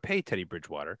 they didn't want to pay Teddy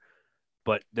Bridgewater,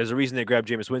 but there's a reason they grabbed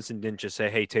Jameis Winston. Didn't just say,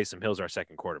 "Hey, Taysom Hill's our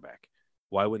second quarterback."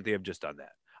 Why wouldn't they have just done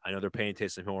that? I know they're paying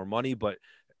Taysom Hill more money, but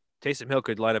Taysom Hill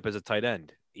could line up as a tight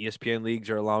end. ESPN leagues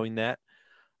are allowing that.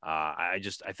 I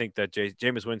think that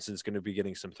Jameis Winston's going to be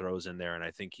getting some throws in there, and I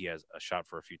think he has a shot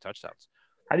for a few touchdowns.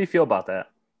 How do you feel about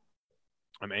that?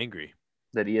 I'm angry.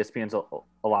 that ESPN's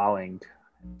allowing.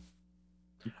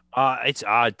 It's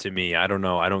odd to me. I don't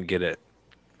know. I don't get it.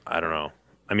 I don't know.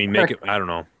 I mean, make it. I don't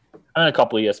know. I'm in a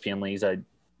couple of ESPN leagues. I'm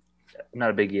not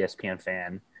a big ESPN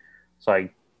fan, so I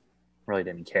really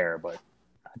didn't care. But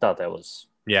I thought that was.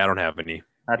 Yeah, I don't have any.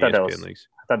 I thought ESPN leagues.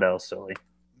 that was silly.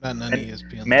 Not none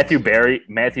ESPN.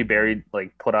 Matthew Berry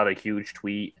like put out a huge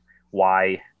tweet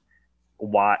why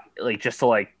like just to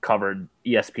like cover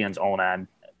ESPN's own end,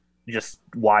 just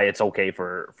why it's okay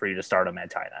for you to start him at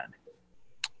tight end.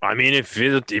 I mean, if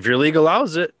your league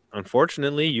allows it,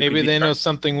 unfortunately, maybe they know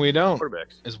something we don't.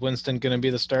 Quarterbacks. Is Winston going to be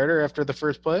the starter after the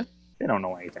first play? They don't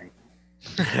know anything.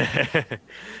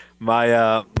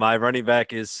 My running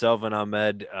back is Selvin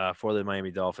Ahmed for the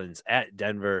Miami Dolphins at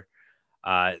Denver.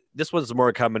 This one's more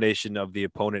a combination of the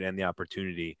opponent and the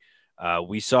opportunity.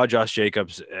 We saw Josh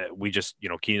Jacobs.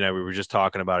 Keenan and I, we were just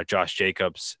talking about it. Josh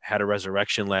Jacobs had a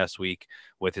resurrection last week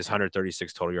with his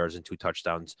 136 total yards and 2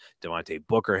 touchdowns. Devontae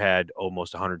Booker had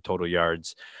almost 100 total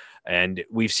yards. And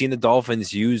we've seen the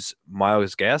Dolphins use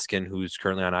Myles Gaskin, who's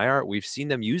currently on IR. We've seen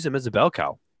them use him as a bell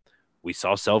cow. We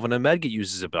saw Selvin Ahmed get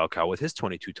used as a bell cow with his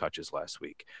 22 touches last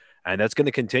week. And that's going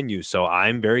to continue. So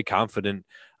I'm very confident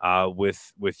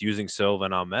with using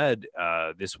Selvin Ahmed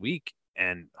this week.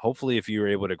 And hopefully if you were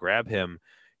able to grab him,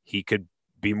 he could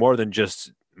be more than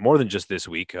just this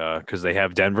week because they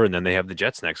have Denver and then they have the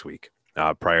Jets next week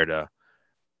prior to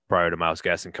Myles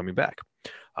Gaskin coming back.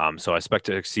 So I expect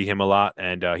to see him a lot,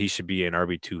 and he should be an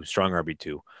RB2, strong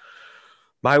RB2.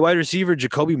 My wide receiver,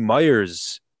 Jacoby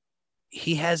Myers,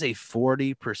 he has a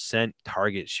 40%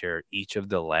 target share each of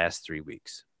the last 3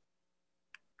 weeks.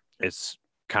 It's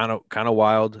kind of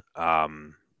wild,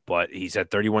 but he's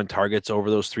had 31 targets over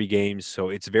those 3 games, so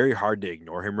it's very hard to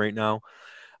ignore him right now.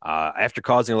 After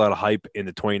causing a lot of hype in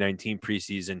the 2019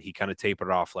 preseason, he kind of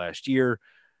tapered off last year.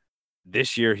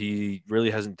 This year, he really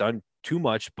hasn't done too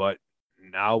much, but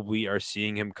now we are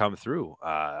seeing him come through.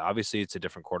 Obviously, it's a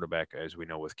different quarterback, as we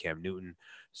know, with Cam Newton,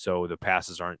 so the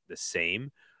passes aren't the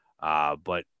same.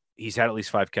 But he's had at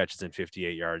least 5 catches and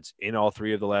 58 yards in all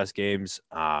 3 of the last games.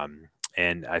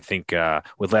 And I think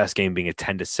with last game being a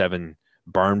 10-7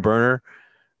 barn burner,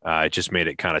 it just made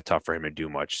it kind of tough for him to do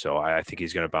much. So I think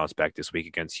he's going to bounce back this week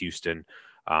against Houston,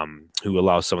 who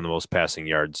allows some of the most passing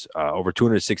yards, over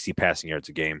 260 passing yards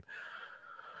a game.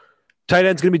 Tight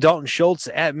end's going to be Dalton Schultz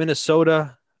at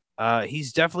Minnesota.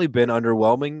 He's definitely been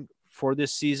underwhelming for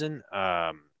this season,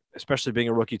 especially being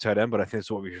a rookie tight end. But I think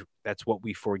that's what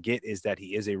we forget is that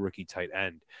he is a rookie tight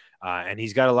end, and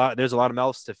he's got there's a lot of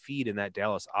mouths to feed in that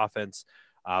Dallas offense.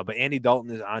 But Andy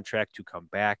Dalton is on track to come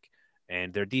back,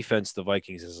 and their defense, the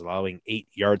Vikings, is allowing 8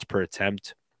 yards per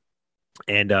attempt.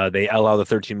 And they allow the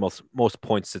 13 most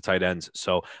points to tight ends.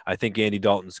 So I think Andy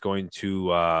Dalton's going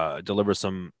to deliver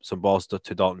some balls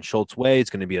to Dalton Schultz's way. It's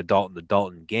going to be a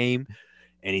Dalton game.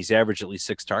 And he's averaged at least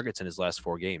 6 targets in his last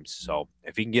 4 games. So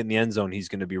if he can get in the end zone, he's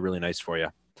going to be really nice for you.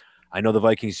 I know the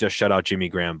Vikings just shut out Jimmy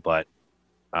Graham, but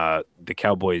the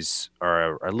Cowboys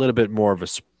are a little bit more of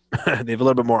they have a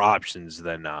little bit more options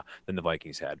than the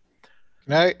Vikings had.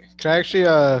 Can I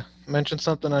actually mention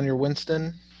something on your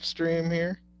Winston stream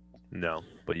here? No,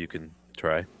 but you can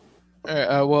try. All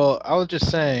right, well, I was just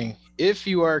saying, if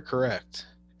you are correct,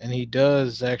 and he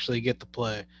does actually get the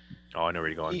play. Oh, I know where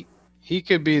you're going. He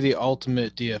could be the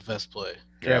ultimate DFS play.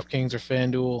 DraftKings or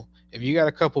FanDuel. If you got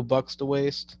a couple bucks to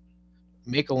waste,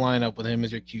 make a lineup with him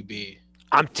as your QB.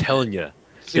 I'm telling you,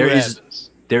 there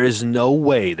is no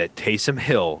way that Taysom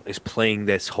Hill is playing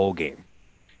this whole game.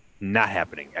 Not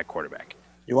happening at quarterback.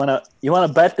 You wanna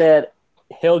bet that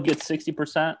Hill gets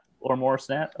 60% or more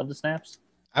of the snaps?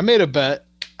 I made a bet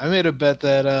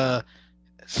that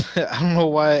I don't know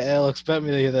why Alex bet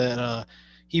me that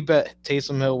he bet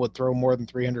Taysom Hill would throw more than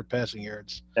 300 passing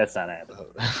yards. That's not happening.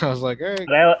 I was like, all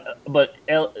right. But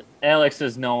Alex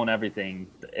has known everything.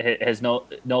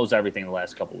 Knows everything the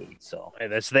last couple of weeks. So hey,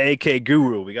 that's the AK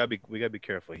guru. We gotta be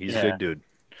careful. He's a good dude.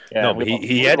 Yeah, no, but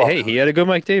he had a good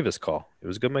Mike Davis call. It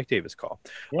was a good Mike Davis call.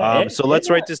 Yeah, so let's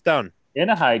write this down. In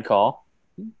a Hyde call.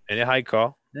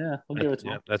 Yeah, we'll give it to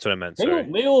him. That's what I meant.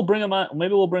 Maybe we'll bring him on.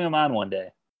 Maybe we'll bring him on one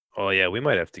day. Oh yeah, we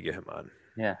might have to get him on.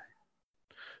 Yeah.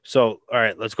 So all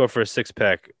right, let's go for a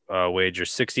 6-pack wager.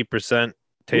 60%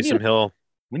 Taysom Hill.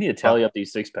 We need to tally up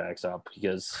these 6-packs up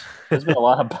because there's been a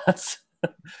lot of bets.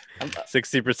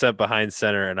 60% behind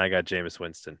center, and I got Jameis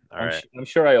Winston. All right. I'm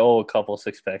sure I owe a couple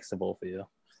 6-packs to both of you.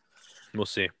 We'll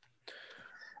see.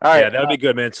 All right. Yeah, that'll be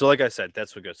good, man. So like I said,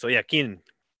 that's what good. So yeah, Keenan,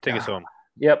 take us home.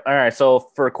 Yep. All right. So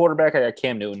for a quarterback, I got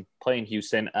Cam Newton playing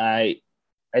Houston. I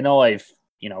know I've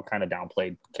kind of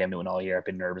downplayed Cam Newton all year. I've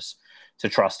been nervous to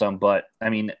trust him, but I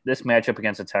mean, this matchup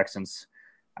against the Texans,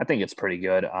 I think it's pretty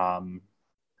good.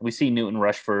 We see Newton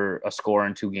rush for a score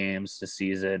in 2 games this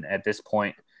season. At this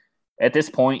point,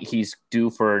 he's due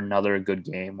for another good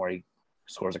game where he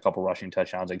scores a couple rushing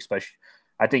touchdowns. Especially,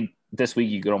 I think this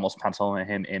week you could almost pencil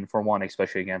him in for one,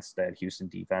 especially against that Houston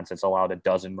defense. It's allowed a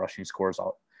dozen rushing scores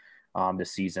out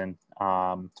this season.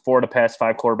 4 of the past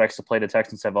 5 quarterbacks to play the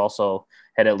Texans have also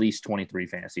had at least 23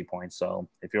 fantasy points. So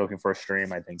if you're looking for a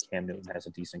stream, I think Cam Newton has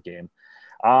a decent game.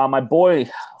 My boy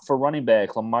for running back,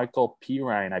 LaMichael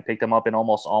Pirine, I picked him up in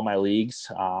almost all my leagues.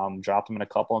 Dropped him in a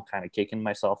couple, kind of kicking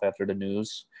myself after the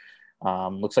news.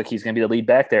 Looks like he's going to be the lead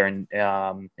back there in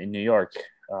New York.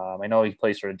 I know he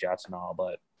plays for the Jets and all,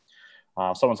 but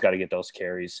someone's got to get those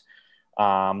carries.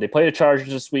 They play the Chargers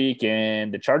this week,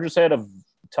 and the Chargers had a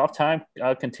tough time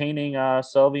containing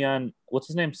Selvin. What's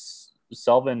his name?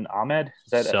 Selvin Ahmed.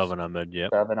 Is that Selvin Ahmed? Yeah.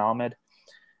 Selvin Ahmed.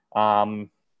 And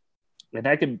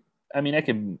that could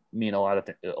mean a lot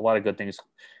of good things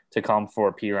to come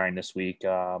for Pirine this week.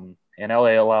 And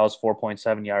LA allows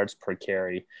 4.7 yards per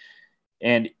carry.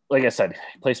 And like I said,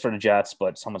 he plays for the Jets,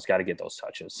 but someone's got to get those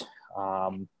touches.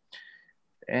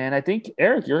 And I think,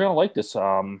 Eric, you're going to like this.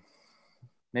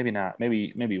 Maybe not.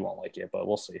 Maybe you won't like it, but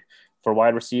we'll see. For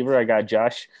wide receiver, I got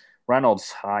Josh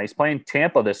Reynolds. He's playing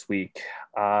Tampa this week.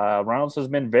 Reynolds has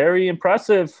been very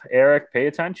impressive. Eric, pay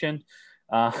attention.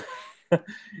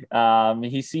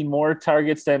 He's seen more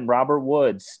targets than Robert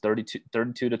Woods,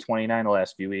 32 to 29 the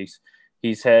last few weeks.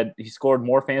 He scored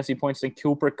more fantasy points than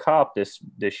Cooper Kupp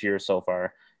this year so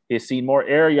far. He's seen more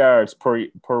air yards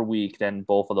per week than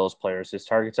both of those players. His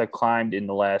targets have climbed in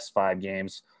the last 5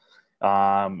 games.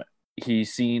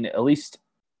 He's seen at least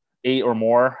 8 or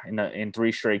more in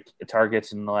 3 straight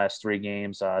targets in the last 3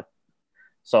 games.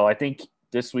 So I think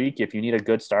this week, if you need a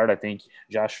good start, I think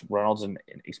Josh Reynolds, and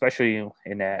especially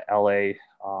in that LA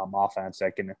offense,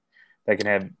 that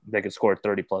can score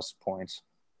 30 plus points.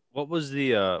 What was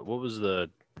the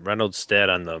Reynolds stat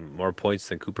on the more points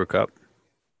than Cooper Kupp?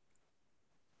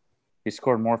 He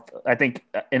scored more, I think,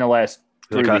 in the last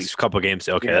 3 weeks. Couple of games.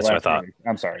 Okay, that's what I thought.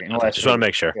 I'm sorry. Just want to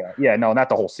make sure. Yeah, no, not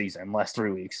the whole season. In the last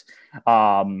 3 weeks.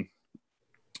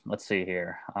 Let's see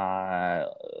here. I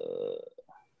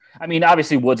mean,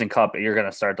 obviously Woods and Kupp, you're going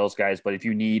to start those guys, but if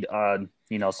you need,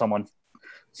 someone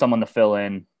to fill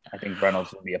in, I think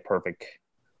Reynolds would be a perfect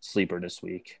sleeper this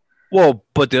week. Well,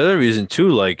 but the other reason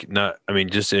too,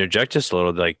 just to interject just a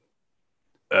little,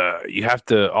 you have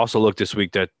to also look this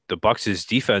week that the Bucs'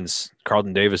 defense,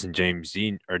 Carlton Davis and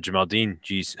Jamel Dean,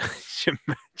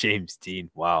 James Dean,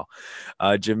 wow.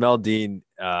 Jamel Dean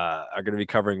are going to be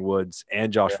covering Woods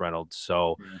and Josh Reynolds.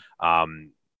 So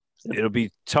it'll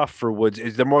be tough for Woods.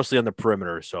 They're mostly on the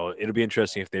perimeter, so it'll be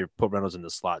interesting if they put Reynolds in the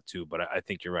slot too. But I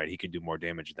think you're right. He could do more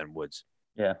damage than Woods.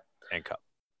 Yeah. And Kupp.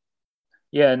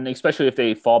 Yeah, and especially if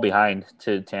they fall behind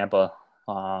to Tampa,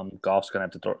 Goff's going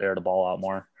to have to air the ball out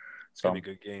more. It's going to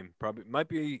be a good game. Probably might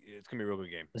be. It's going to be a real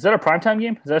good game. Is that a primetime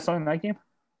game? Is that a Sunday night game?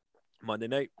 Monday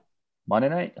night.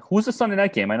 Who's the Sunday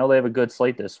night game? I know they have a good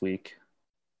slate this week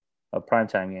of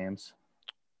primetime games.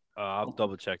 I'll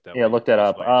double check that. Yeah, look that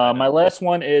up. My last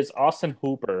one is Austin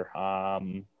Hooper.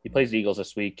 He plays the Eagles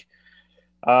this week.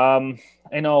 I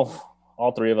know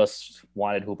all 3 of us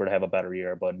wanted Hooper to have a better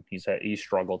year, but he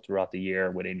struggled throughout the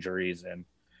year with injuries and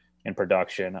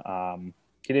production.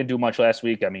 He didn't do much last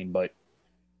week. I mean, but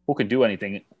who can do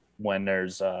anything when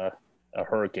there's a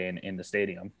hurricane in the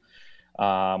stadium?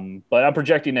 But I'm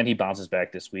projecting that he bounces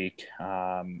back this week.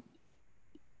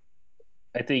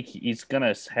 I think he's going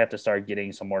to have to start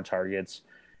getting some more targets.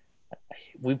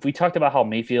 We talked about how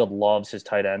Mayfield loves his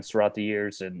tight ends throughout the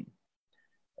years, and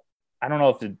I don't know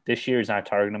if this year he's not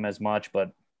targeting them as much,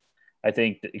 but I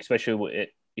think especially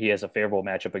he has a favorable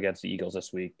matchup against the Eagles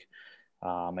this week.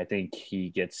 I think he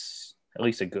gets at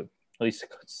least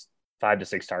 5 to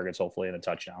 6 targets, hopefully, and a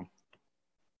touchdown.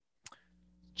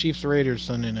 Chiefs Raiders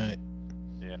Sunday night.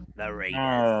 Yeah, the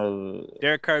Raiders.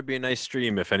 Derek Carr would be a nice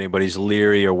stream if anybody's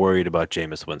leery or worried about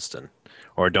Jameis Winston,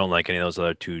 or don't like any of those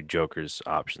other 2 jokers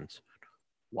options.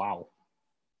 Wow.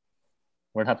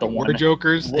 We're not the one. We're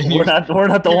jokers. We're not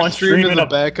the one streaming a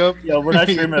backup. Yeah, we're not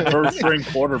streaming a 3rd string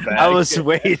quarterback. I was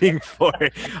waiting for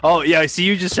it. Oh yeah, I see.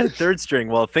 You just said 3rd string.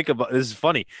 Well, think about this. Is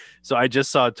funny. So I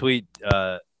just saw a tweet.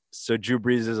 So Drew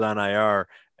Brees is on IR,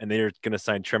 and they're going to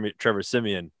sign Trevor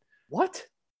Siemian. What?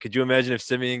 Could you imagine if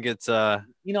Siemian gets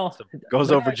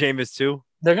goes over Jameis too?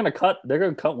 They're gonna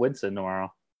cut Winston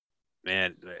tomorrow.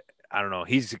 Man, I don't know.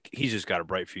 He's just got a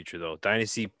bright future though.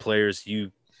 Dynasty players,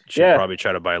 you should probably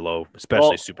try to buy low,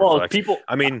 especially Superflex.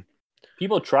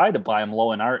 People tried to buy him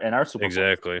low in our Superflex.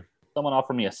 Exactly. Someone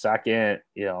offered me a 2nd,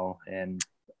 and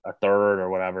a 3rd or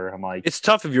whatever. I'm like, it's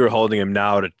tough if you were holding him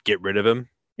now to get rid of him.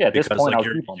 Yeah, at this because point, like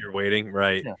I'll keep him. you're waiting,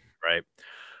 right? Yeah. Right.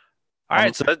 All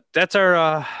right, so that's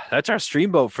our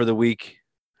Streamboat for the week,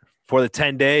 for the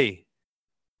 10-day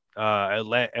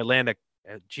Atlantic,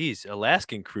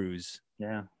 Alaskan cruise.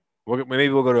 Yeah, Maybe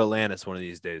we'll go to Atlantis one of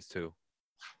these days too.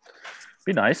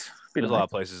 be nice. There's a lot of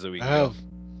places that we can go.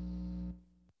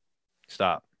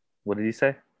 Stop. What did he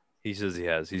say? He says he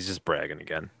has. He's just bragging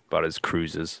again about his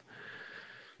cruises.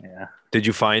 Yeah. Did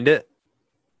you find it?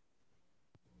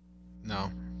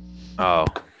 No. Oh,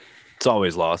 it's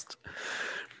always lost.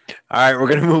 All right, we're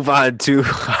gonna move on to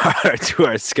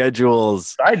our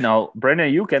schedules. Side note: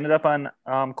 Brandon Ayuk ended up on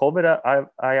COVID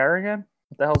IR again.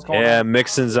 What the hell's going on? Yeah,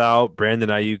 Mixon's out. Brandon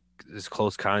Ayuk is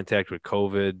close contact with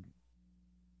COVID.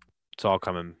 It's all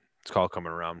coming. It's all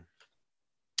coming around.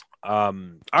 All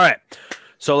right,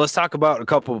 so let's talk about a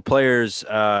couple of players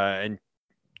and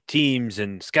teams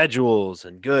and schedules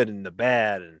and good and the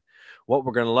bad and what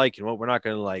we're gonna like and what we're not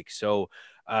gonna like. So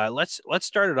let's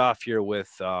start it off here with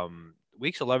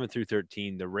weeks 11 through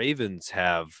 13. The Ravens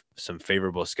have some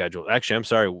favorable schedule. Actually, I'm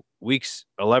sorry, weeks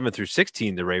 11 through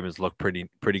 16. The Ravens look pretty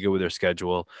good with their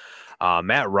schedule.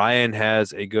 Matt Ryan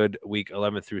has a good week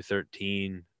 11 through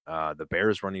 13. The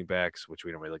Bears running backs, which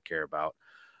we don't really care about,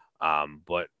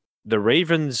 but the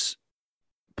Ravens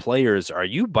players, are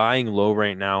you buying low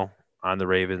right now on the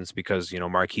Ravens? Because,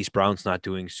 Marquise Brown's not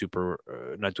doing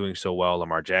so well.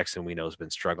 Lamar Jackson, we know, has been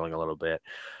struggling a little bit.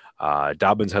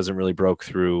 Dobbins hasn't really broke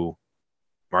through.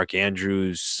 Mark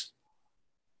Andrews.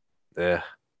 I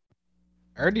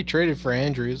already traded for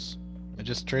Andrews. I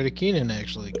just traded Keenan,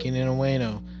 actually. Keenan and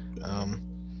Wayno. I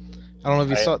don't know if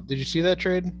you saw. Did you see that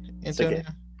trade, Antonio?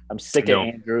 I'm sick of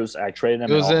Andrews. I traded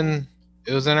him.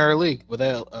 It was in our league with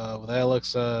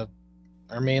Alex, our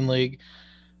main league.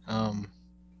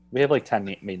 We have like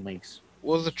 10 main leagues.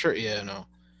 What was the trade? Yeah, no,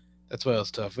 that's why it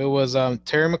was tough. It was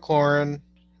Terry McLaurin,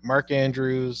 Mark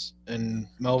Andrews, and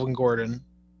Melvin Gordon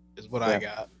is what I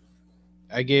got.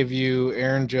 I gave you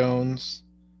Aaron Jones.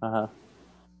 Noah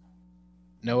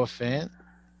Fant.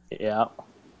 Yeah,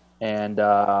 and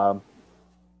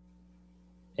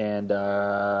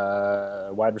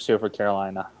wide receiver for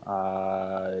Carolina.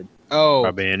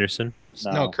 Robbie Anderson.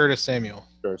 No, Curtis Samuel.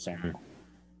 Curtis Samuel.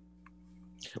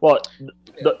 Well,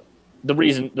 the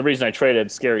reason I traded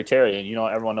Scary Terry, and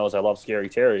everyone knows I love Scary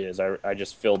Terry, is I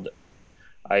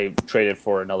traded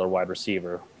for another wide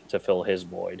receiver to fill his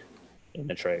void in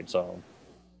the trade. So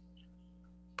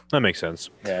that makes sense.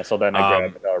 Yeah. So then I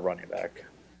grabbed a running back.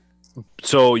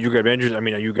 So you grab Andrews. I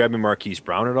mean, are you grabbing Marquise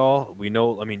Brown at all? We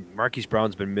know. I mean, Marquise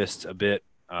Brown's been missed a bit.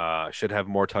 Should have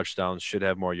more touchdowns. Should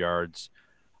have more yards.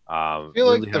 I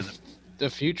feel like the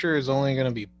future is only going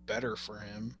to be better for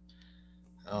him.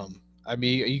 I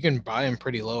mean, you can buy him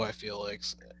pretty low, I feel like.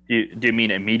 Do you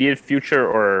mean immediate future,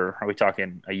 or are we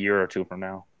talking a year or two from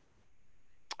now?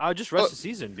 Just rest of the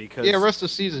season, because rest of the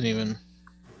season even.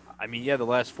 I mean, the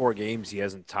last 4 games he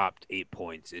hasn't topped 8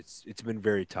 points. It's been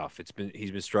very tough. He's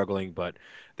been struggling, but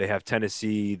they have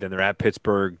Tennessee, then they're at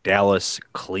Pittsburgh, Dallas,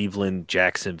 Cleveland,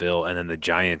 Jacksonville, and then the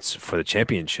Giants for the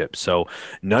championship. So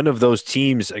none of those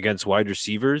teams against wide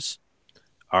receivers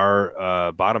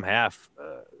are bottom half.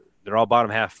 They're all bottom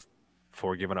half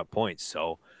for giving up points.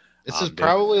 So this is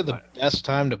probably the best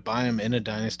time to buy him in a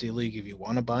dynasty league if you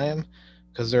want to buy him,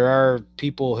 because there are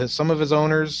people, some of his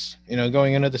owners,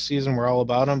 going into the season were all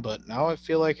about him, but now I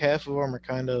feel like half of them are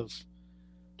kind of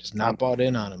just not bought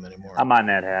in on him anymore. I'm on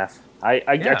that half. I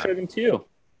traded him to you.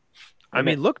 I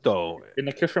mean, look though, in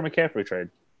the Christian McCaffrey trade.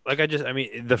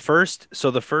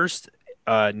 The first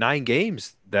 9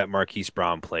 games that Marquise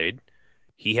Brown played,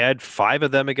 he had 5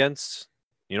 of them against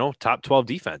top 12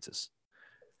 defenses.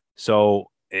 So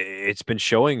it's been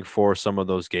showing for some of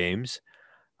those games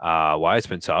why it's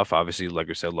been tough. Obviously, like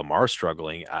I said, Lamar's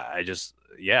struggling. I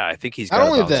think he's got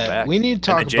to bounce back. We need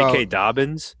to talk about J.K.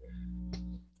 Dobbins.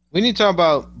 We need to talk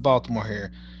about Baltimore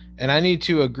here, and I need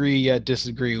to agree yet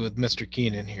disagree with Mr.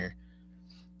 Keenan here.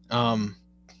 I'm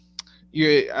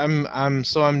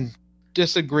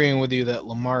disagreeing with you that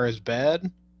Lamar is bad,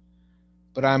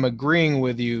 but I'm agreeing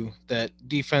with you that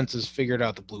defense has figured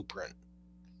out the blueprint.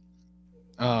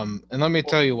 And let me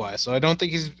tell you why. So I don't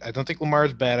think Lamar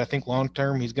is bad. I think long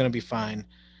term he's going to be fine.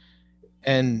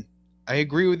 And I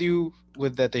agree with you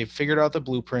with that they figured out the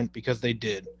blueprint, because they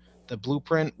did. The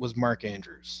blueprint was Mark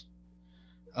Andrews.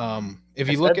 If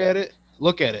you look at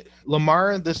it.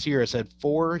 Lamar this year has had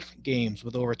 4 games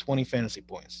with over 20 fantasy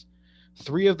points.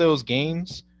 3 of those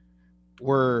games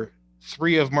were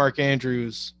 3 of Mark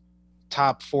Andrews'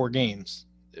 top 4 games,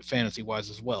 fantasy-wise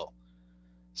as well.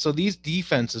 So these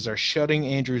defenses are shutting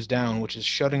Andrews down, which is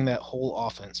shutting that whole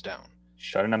offense down.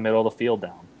 Shutting the middle of the field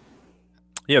down.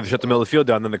 Yeah, they shut the middle of the field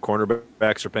down. Then the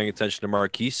cornerbacks are paying attention to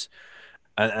Marquise,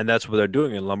 and that's what they're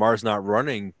doing. And Lamar's not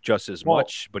running just as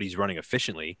much, but he's running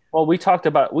efficiently. Well, we talked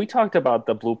about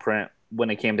the blueprint when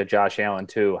it came to Josh Allen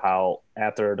too. How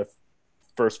after the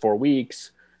first 4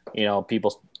 weeks,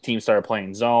 teams started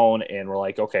playing zone, and we're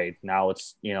like, okay, now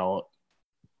it's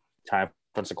time for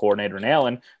offensive coordinator and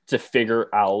Allen to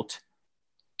figure out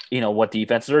what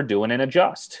defenses are doing and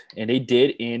adjust, and they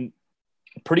did in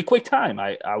pretty quick time.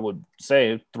 I would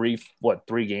say three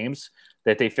games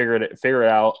that they figured it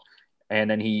out, and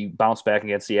then he bounced back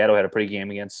against Seattle, had a pretty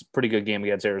good game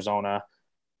against Arizona.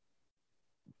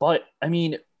 But I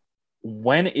mean,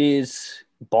 when is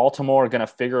Baltimore going to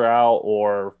figure out,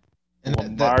 or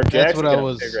Lamar Jackson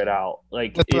going to figure it out?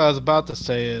 Like that's what I was about to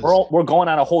say. Is we're going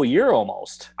on a whole year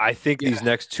almost. I think these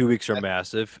next 2 weeks are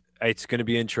massive. It's going to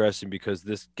be interesting because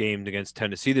this game against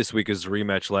Tennessee this week is a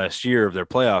rematch last year of their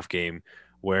playoff game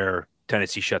where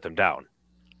Tennessee shut them down.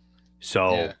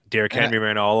 So Derrick Henry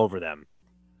ran all over them.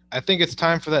 I think it's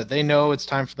time for that. They know it's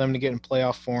time for them to get in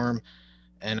playoff form,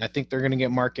 and I think they're going to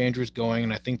get Mark Andrews going,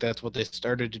 and I think that's what they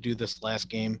started to do this last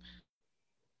game.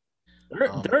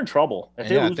 They're in trouble. If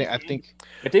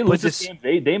they lose this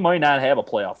game, they might not have a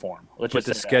playoff form. But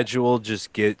the schedule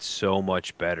just gets so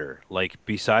much better. Like,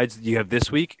 besides, you have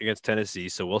this week against Tennessee,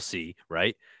 so we'll see,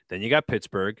 right? Then you got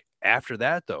Pittsburgh. After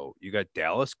that, though, you got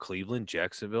Dallas, Cleveland,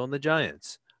 Jacksonville, and the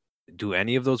Giants. Do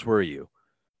any of those worry you?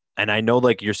 And I know,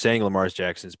 like you're saying, Lamar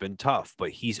Jackson's been tough, but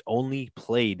he's only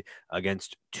played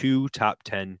against 2 top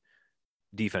 10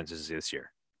 defenses this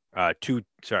year. Two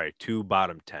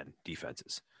bottom 10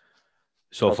 defenses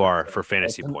so far for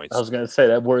fantasy points. I was going to say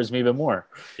that worries me even more.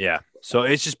 Yeah. So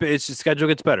it's the schedule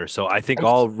gets better. So I think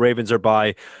all Ravens are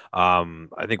by.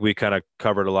 I think we kind of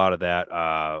covered a lot of that.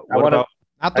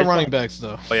 Not the running backs,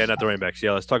 though. Oh, yeah, not the running backs.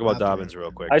 Yeah, let's talk about Dobbins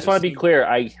real quick. I just want to be clear.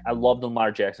 I loved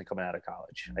Lamar Jackson coming out of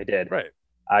college. I did. Right.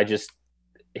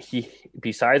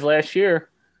 Besides last year,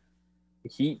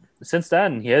 since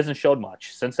then, he hasn't showed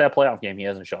much. Since that playoff game, he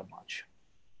hasn't shown much.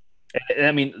 And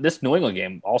I mean, this New England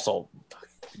game also,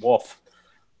 woof.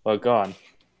 But gone.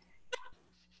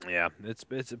 Yeah, it's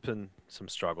been some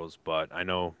struggles, but I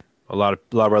know a lot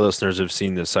of our listeners have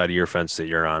seen the side of your fence that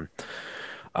you're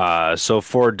on. So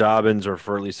for Dobbins, or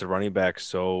for at least the running backs,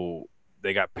 so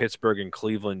they got Pittsburgh and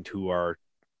Cleveland, who are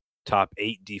top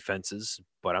 8 defenses,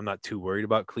 but I'm not too worried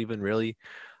about Cleveland really.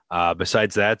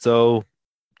 Besides that, though,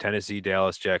 Tennessee,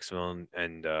 Dallas, Jacksonville,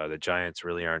 and the Giants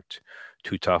really aren't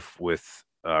too tough with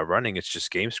running. It's just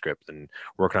game script and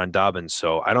working on Dobbins.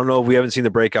 So I don't know if we haven't seen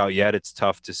the breakout yet. It's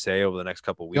tough to say over the next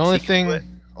couple of weeks. The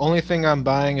only thing I'm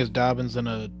buying is Dobbins in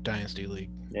a dynasty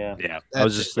league. Yeah. I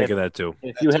was just thinking that too.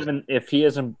 If he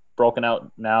hasn't broken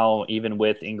out now, even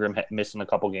with Ingram missing a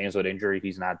couple games with injury,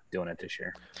 he's not doing it this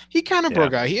year. He kind of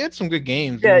broke out. He had some good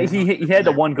games. Yeah, he had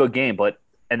the one good game, but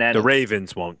and then the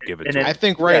Ravens won't give it to him. I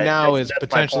think right now is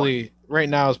potentially going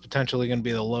to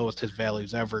be the lowest his value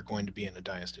is ever going to be in a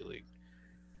dynasty league.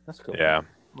 That's cool. Yeah.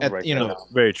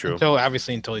 Very true.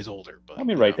 Until he's older. But let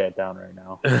me write that down right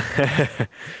now.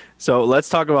 So let's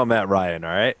talk about Matt Ryan. All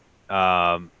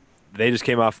right. They just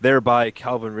came off their bye.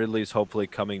 Calvin Ridley's hopefully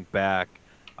coming back.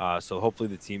 So hopefully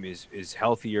the team is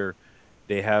healthier.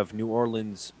 They have New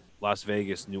Orleans, Las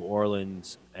Vegas, New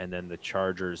Orleans, and then the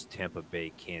Chargers, Tampa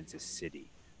Bay, Kansas City.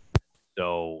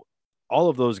 So all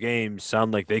of those games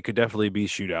sound like they could definitely be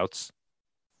shootouts.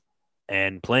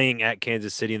 And playing at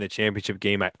Kansas City in the championship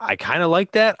game, I kind of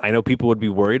like that. I know people would be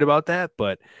worried about that,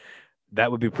 but that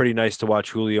would be pretty nice to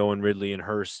watch Julio and Ridley and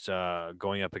Hurst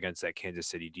going up against that Kansas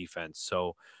City defense.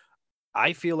 So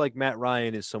I feel like Matt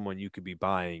Ryan is someone you could be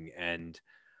buying. And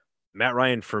Matt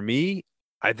Ryan, for me,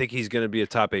 I think he's going to be a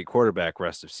top 8 quarterback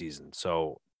rest of season.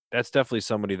 So that's definitely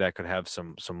somebody that could have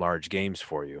some large games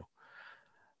for you.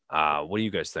 What do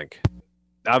you guys think?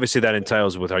 Obviously, that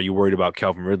entails with, are you worried about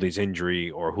Calvin Ridley's injury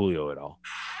or Julio at all?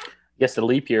 Guess the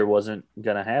leap year wasn't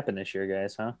going to happen this year,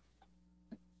 guys, huh?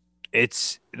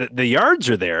 It's the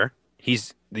yards are there.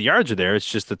 The yards are there. It's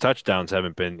just the touchdowns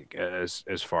haven't been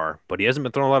as far. But he hasn't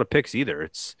been throwing a lot of picks either.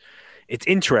 It's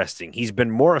interesting. He's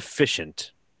been more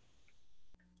efficient.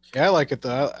 Yeah, I like it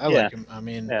though. I like him. I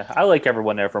mean, I like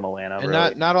everyone there from Atlanta. And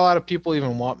really. not a lot of people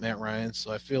even want Matt Ryan,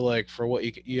 so I feel like for what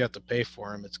you have to pay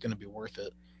for him, it's going to be worth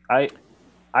it.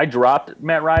 I dropped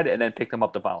Matt Ryan and then picked him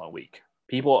up the following week.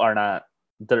 People are not,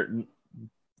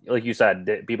 like you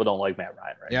said, people don't like Matt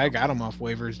Ryan, right? Yeah, I got him off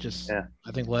waivers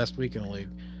I think last week in the league.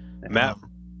 Matt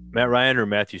Ryan or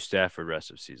Matthew Stafford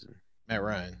rest of season? Matt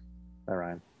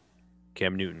Ryan.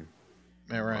 Cam Newton.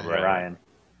 Matt Ryan. Matt Ryan.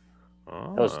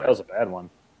 Oh. That was a bad one.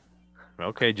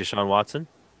 Okay, Deshaun Watson.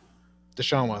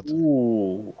 Deshaun Watson.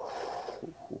 Ooh.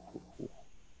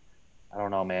 I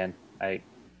don't know, man.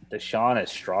 Deshaun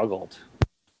has struggled.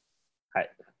 I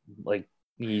like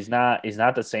he's not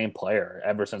the same player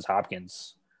ever since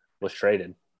Hopkins was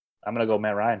traded. I'm gonna go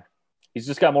Matt Ryan. He's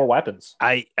just got more weapons.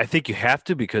 I think you have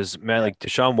to because, man, like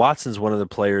Deshaun Watson's one of the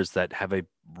players that have a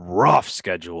rough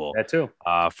schedule That too.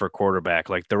 For quarterback.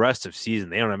 Like the rest of season,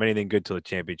 they don't have anything good till the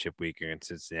championship week against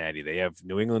Cincinnati. They have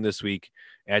New England this week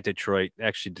at Detroit.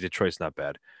 Actually, Detroit's not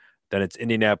bad. Then it's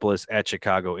Indianapolis at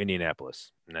Chicago,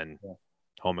 Indianapolis, and then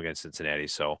home against Cincinnati.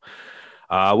 So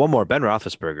one more, Ben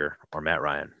Roethlisberger or Matt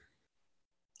Ryan.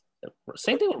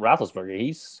 Same thing with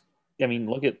Roethlisberger.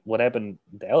 Look at what happened.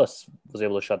 Dallas was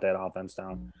able to shut that offense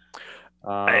down.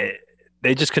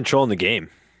 They just controlling the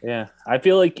game. Yeah, I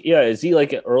feel like is he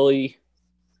like early,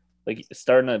 like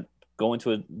starting to go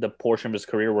into the portion of his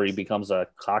career where he becomes a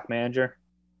clock manager?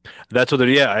 That's what they're.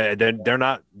 Yeah, they're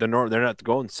not they're not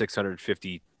going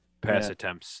 650 pass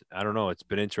attempts. I don't know. It's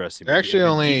been interesting. They're actually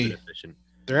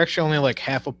only like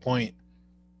half a point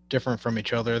different from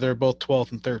each other. They're both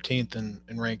 12th and 13th in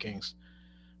rankings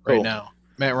right now.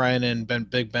 Matt Ryan and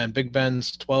Big Ben. Big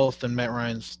Ben's 12th and Matt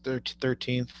Ryan's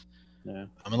 13th. Yeah.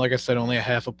 Like I said, only a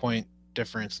half a point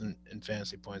difference in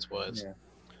fantasy points was.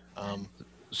 Yeah.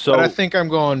 But I think I'm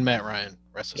going Matt Ryan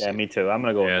rest of the season. Me too. I'm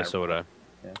gonna go. Yeah, so would I.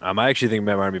 Yeah. I actually think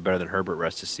Matt Ryan would be better than Herbert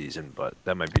rest of the season, but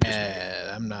that might be just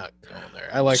me. I'm not going there.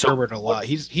 I like Herbert a lot.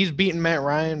 He's beaten Matt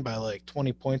Ryan by like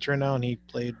 20 points right now, and he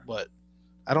played what?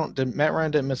 Matt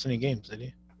Ryan didn't miss any games, did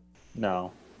he?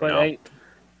 No, but no. he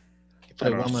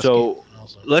played one less so game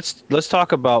let's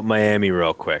talk about Miami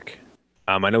real quick.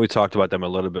 I know we talked about them a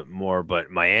little bit more,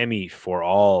 but Miami for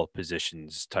all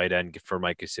positions, tight end for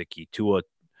Mike Gesicki, Tua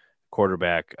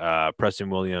quarterback, Preston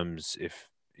Williams if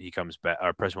he comes back,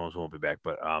 or Preston Williams won't be back,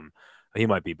 but he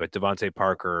might be. But Devontae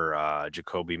Parker,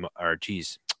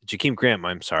 Jakeem Grant,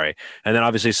 I'm sorry, and then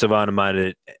obviously Salvon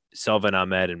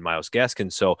Ahmed, and Myles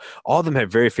Gaskin. So all of them have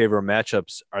very favorable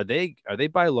matchups. Are they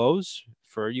buy lows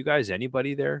for you guys?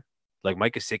 Anybody there, like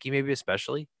Mike Gesicki, maybe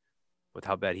especially with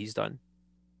how bad he's done?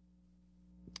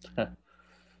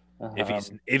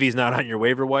 If he's not on your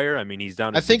waiver wire, I mean he's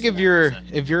down. I think if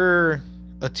you're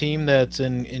a team that's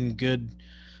in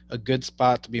a good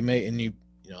spot to be making, you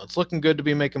know it's looking good to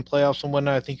be making playoffs and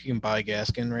whatnot, I think you can buy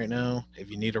Gaskin right now if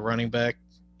you need a running back,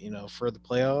 for the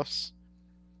playoffs.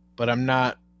 But I'm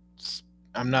not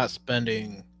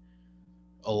spending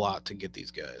a lot to get these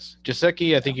guys.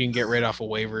 Gesicki, I think you can get right off of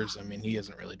waivers. I mean, he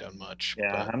hasn't really done much.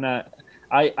 Yeah, I'm not.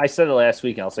 I said it last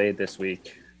week, and I'll say it this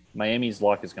week. Miami's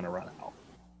luck is going to run out.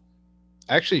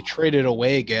 I actually traded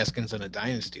away Gaskins in a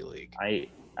dynasty league. I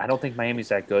don't think Miami's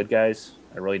that good, guys.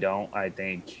 I really don't. I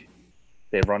think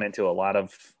they've run into a lot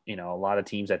of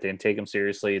teams that didn't take them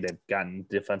seriously. They've gotten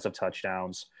defensive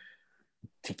touchdowns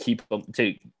to keep them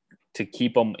to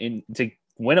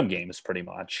win them games pretty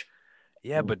much.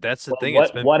 Yeah, but that's the thing.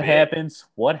 What happens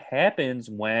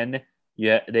when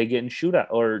they get in shootout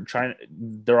or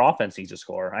their offense needs to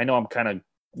score? I know I'm kind of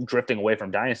drifting away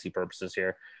from dynasty purposes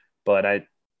here, but I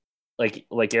like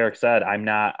Eric said, I'm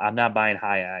not buying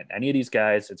high on any of these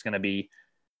guys. It's going to be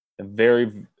a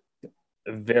very,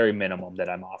 very minimum that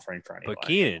I'm offering for anybody. But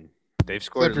Keenan, they've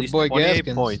scored at least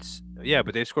 28 points. Yeah,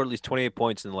 but they've scored at least 28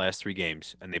 points in the last 3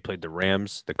 games, and they played the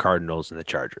Rams, the Cardinals, and the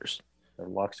Chargers. Their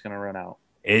luck's going to run out.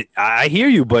 I hear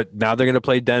you, but now they're going to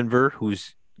play Denver,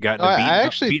 who's gotten I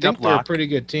actually think they're a pretty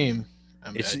good team.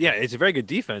 It's a very good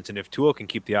defense, and if Tua can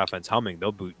keep the offense humming,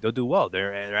 they'll do well.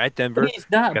 They're at Denver.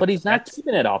 But he's not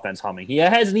keeping that offense humming. He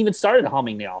hasn't even started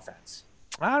humming the offense.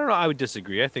 I don't know. I would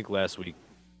disagree. I think last week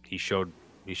he showed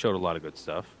a lot of good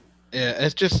stuff. Yeah,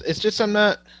 it's just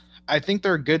I think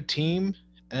they're a good team,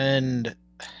 and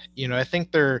I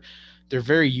think they're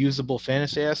very usable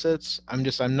fantasy assets. I'm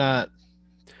not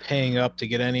paying up to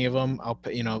get any of them. I'll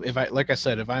pay, if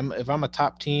I'm a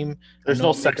top team, there's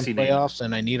no sexy playoffs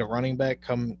and I need a running back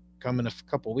come in a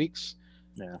couple weeks.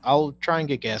 Yeah, I'll try and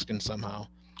get Gaskin somehow.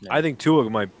 Yeah. I think Tua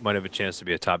might have a chance to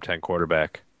be a top 10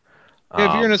 quarterback.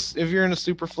 Yeah, if you're in a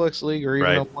super flex league or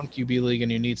even a 1 QB league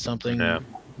and you need something, you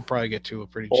can probably get Tua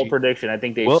pretty cheap. Bold prediction. I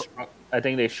think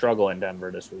they struggle in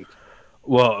Denver this week.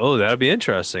 Well, that'd be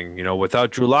interesting. Without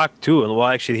Drew Lock too,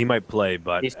 and actually he might play,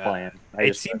 but he's playing.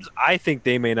 I think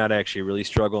they may not actually really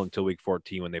struggle until week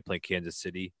 14 when they play Kansas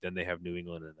City. Then they have New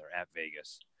England and they're at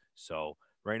Vegas. So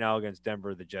right now against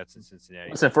Denver, the Jets, and Cincinnati.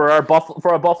 Listen, for our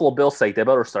Buffalo Bills' sake, they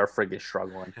better start friggin'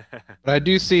 struggling. But I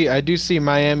do see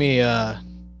Miami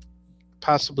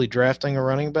possibly drafting a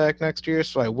running back next year.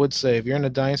 So I would say if you're in a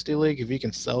dynasty league, if you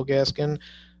can sell Gaskin,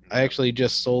 I actually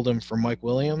just sold him for Mike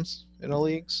Williams in a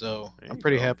league, so I'm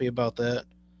pretty happy about that.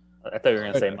 I thought you were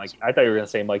gonna say Mike. I thought you were gonna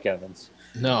say Mike Evans.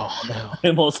 No. I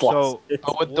almost lost.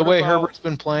 But with the way Herbert's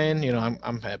been playing,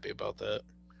 I'm happy about that.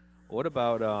 What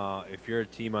about if you're a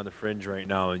team on the fringe right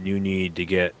now and you need to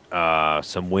get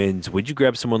some wins? Would you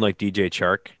grab someone like DJ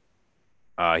Chark?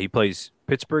 He plays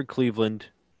Pittsburgh, Cleveland,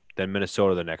 then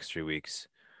Minnesota the next 3 weeks.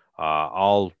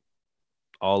 All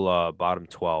bottom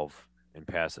 12 in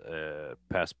pass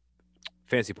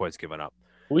fantasy points given up.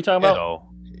 What are we talking about? So,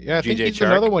 Yeah, I think DJ he's Chark.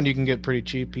 another one you can get pretty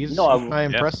cheap. He's high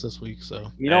impressed this week. So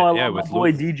I love my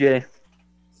boy DJ.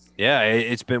 Yeah,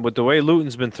 it's been with the way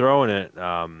Luton's been throwing it.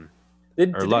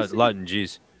 Luton,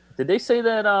 geez. Did they say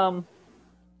that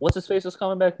what's his face is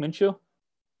coming back? Minshew?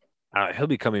 He'll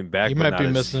be coming back. He might be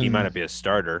missing. He might not be a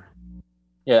starter.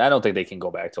 Yeah, I don't think they can go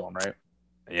back to him, right?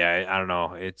 Yeah, I don't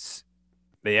know.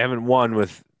 They haven't won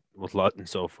with Luton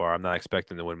so far. I'm not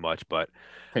expecting to win much, but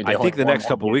I think the next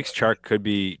couple of weeks, Chark could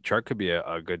be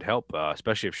a good help,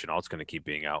 especially if Chenault's going to keep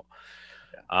being out.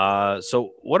 Yeah.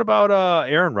 So what about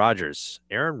Aaron Rodgers?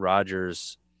 Aaron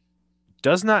Rodgers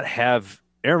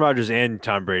and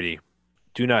Tom Brady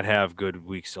do not have good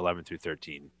weeks 11 through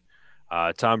 13.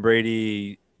 Tom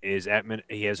Brady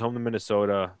he has home to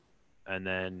Minnesota, and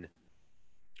then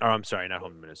I'm sorry, not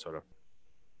home to Minnesota.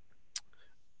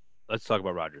 Let's talk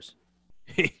about Rodgers.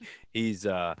 He's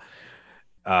got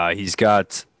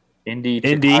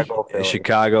Indy,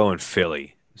 Chicago, and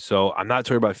Philly. So I'm not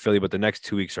talking about Philly, but the next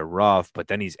 2 weeks are rough. But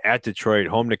then he's at Detroit,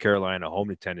 home to Carolina, home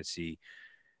to Tennessee.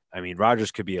 I mean,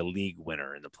 Rodgers could be a league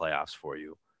winner in the playoffs for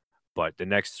you. But the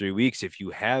next 3 weeks, if you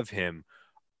have him,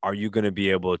 are you going to be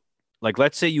able to, like,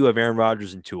 let's say you have Aaron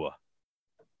Rodgers and Tua.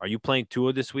 Are you playing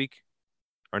Tua this week?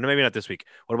 Or no, maybe not this week.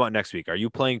 What about next week? Are you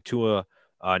playing Tua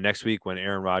next week when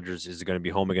Aaron Rodgers is going to be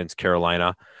home against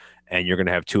Carolina and you're going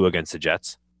to have Tua against the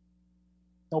Jets?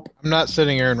 Nope. I'm not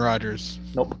sitting Aaron Rodgers.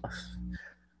 Nope.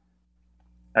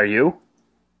 Are you?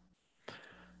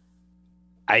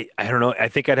 I don't know. I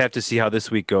think I'd have to see how this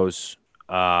week goes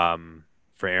for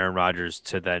Aaron Rodgers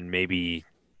to then maybe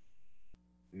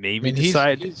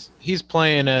decide. He's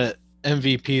playing at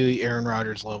MVP Aaron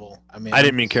Rodgers level. I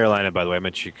didn't mean Carolina, by the way. I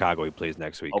meant Chicago. He plays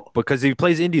next week because he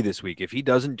plays Indy this week. If he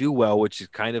doesn't do well, which is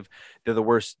they're the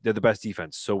worst, they're the best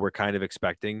defense. So we're kind of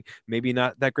expecting maybe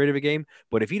not that great of a game.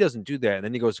 But if he doesn't do that and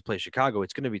then he goes to play Chicago,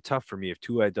 it's going to be tough for me if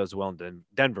Tua does well in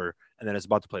Denver and then is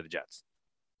about to play the Jets.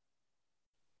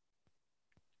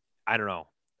 I don't know.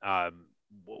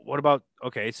 What about,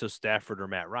 so Stafford or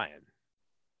Matt Ryan?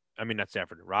 I mean, not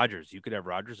Stafford, Rodgers. You could have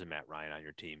Rodgers and Matt Ryan on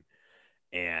your team.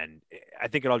 And I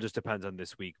think it all just depends on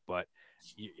this week. But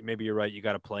maybe you're right. You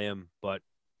got to play him. But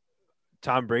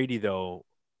Tom Brady, though,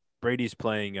 Brady's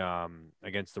playing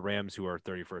against the Rams, who are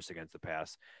 31st against the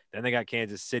pass. Then they got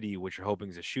Kansas City, which you're hoping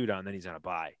is a shootout, and then he's on a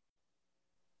bye.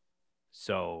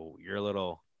 So you're a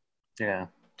little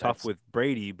tough with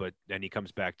Brady, but then he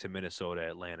comes back to Minnesota,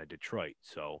 Atlanta, Detroit.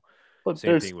 So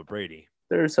same thing with Brady.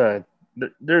 There's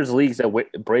leagues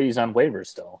that Brady's on waivers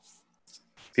still.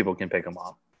 People can pick him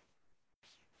up.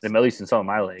 At least in some of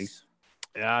my leagues.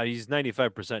 Yeah, he's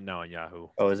 95% now on Yahoo.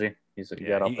 Oh, is he?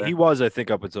 He was, I think,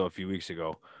 up until a few weeks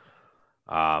ago.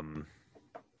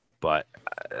 But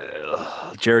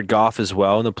Jared Goff as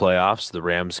well in the playoffs. The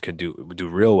Rams could do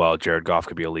real well. Jared Goff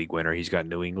could be a league winner. He's got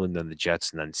New England, then the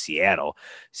Jets, and then Seattle.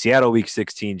 Seattle week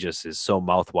 16 just is so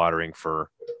mouth-watering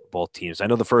for both teams. I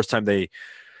know the first time they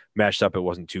matched up, it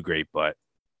wasn't too great, but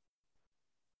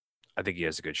I think he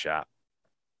has a good shot.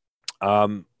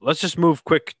 Let's just move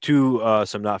quick to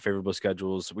some not favorable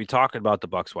schedules. We talked about the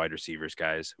Bucs wide receivers,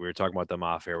 guys. We were talking about them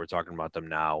off air. We're talking about them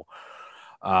now.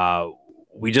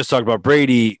 We just talked about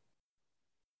Brady.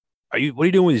 What are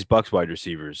you doing with these Bucs wide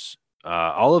receivers?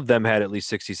 All of them had at least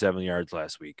 67 yards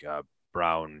last week.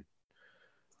 Brown,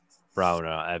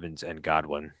 Evans, and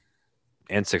Godwin,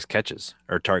 and 6 catches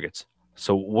or targets.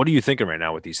 So what are you thinking right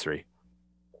now with these three?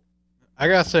 I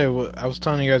gotta say, I was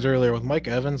telling you guys earlier with Mike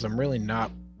Evans, I'm really not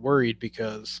worried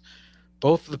because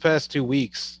both of the past 2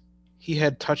 weeks he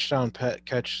had touchdown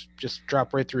catch just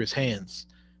drop right through his hands,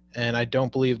 and I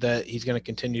don't believe that he's going to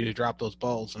continue to drop those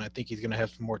balls, and I think he's going to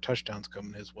have more touchdowns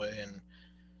coming his way, and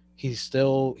he's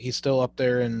still up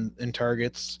there in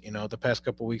targets. The past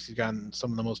couple of weeks he's gotten some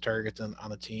of the most targets on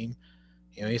the team.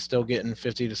 He's still getting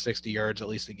 50 to 60 yards at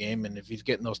least a game, and if he's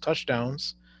getting those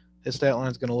touchdowns, his stat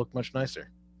line's going to look much nicer.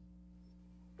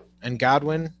 And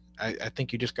Godwin, I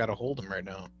think you just got to hold him right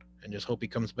now and just hope he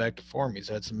comes back to form. He's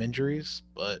had some injuries,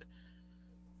 but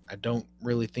I don't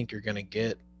really think you're going to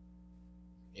get,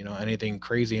 anything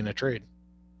crazy in a trade.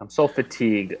 I'm so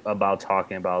fatigued about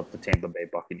talking about the Tampa Bay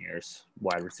Buccaneers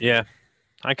wide receiver. Yeah,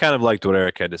 I kind of liked what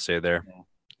Eric had to say there.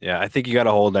 Yeah, I think you got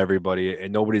to hold everybody,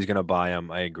 and nobody's going to buy him.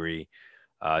 I agree.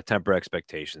 temper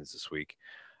expectations this week.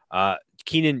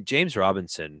 Keenan, James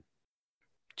Robinson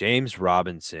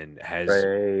has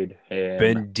Trade him.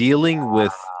 been dealing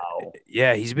with Wow.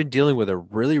 he's been dealing with a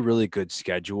really, really good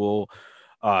schedule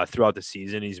throughout the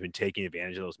season. He's been taking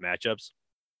advantage of those matchups.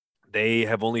 They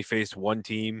have only faced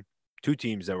two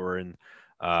teams that were in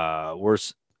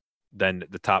worse than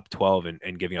the top 12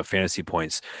 and giving up fantasy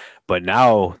points. But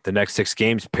now the next 6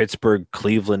 games, Pittsburgh,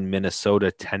 Cleveland,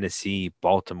 Minnesota, Tennessee,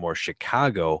 Baltimore,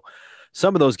 Chicago.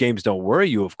 Some of those games don't worry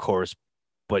you, of course,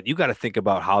 but you got to think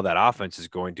about how that offense is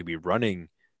going to be running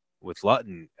with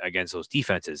Lutton against those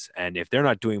defenses. And if they're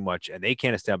not doing much and they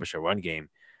can't establish a run game,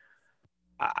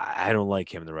 I don't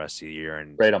like him the rest of the year.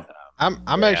 And Trade him.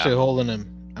 I'm actually holding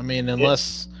him. I mean,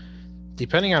 unless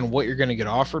depending on what you're going to get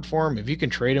offered for him, if you can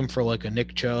trade him for like a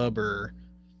Nick Chubb or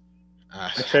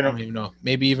I don't even know,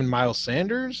 maybe even Miles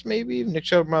Sanders, maybe Nick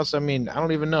Chubb, Miles. I mean, I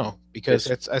don't even know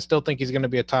because I still think he's going to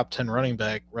be a top 10 running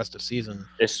back rest of season.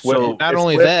 Not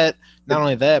only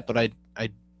that, but I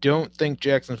don't think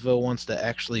Jacksonville wants to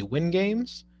actually win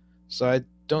games, so I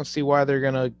don't see why they're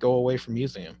going to go away from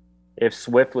using him. If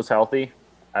Swift was healthy,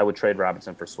 I would trade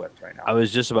Robinson for Swift right now. I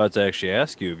was just about to actually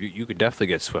ask you, you could definitely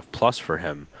get Swift plus for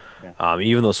him. Yeah.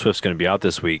 Even though Swift's going to be out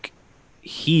this week,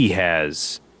 he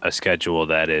has a schedule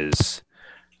that is,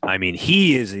 I mean,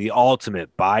 he is the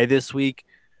ultimate buy this week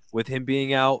with him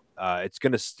being out. It's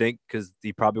going to stink because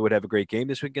he probably would have a great game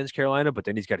this week against Carolina, but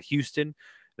then he's got Houston,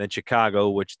 then Chicago,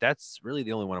 which that's really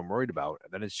the only one I'm worried about.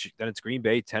 And then it's Green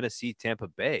Bay, Tennessee, Tampa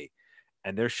Bay.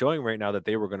 And they're showing right now that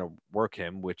they were going to work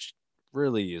him, which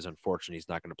really is unfortunate. He's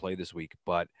not going to play this week.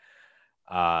 But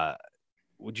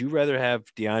would you rather have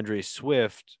DeAndre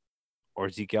Swift or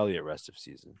Zeke Elliott rest of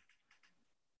season?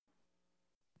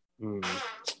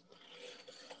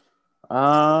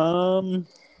 I'm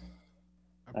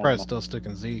probably still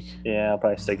sticking Zeke. Yeah, I'll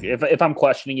probably stick. If I'm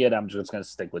questioning it, I'm just going to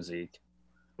stick with Zeke.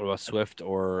 What about Swift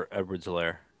or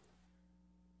Edwards-Helaire?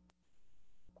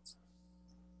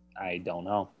 I don't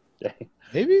know.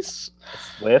 Maybe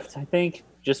Swift, I think,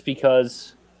 just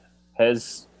because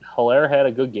has Helaire had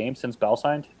a good game since Bell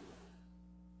signed?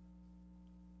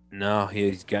 No,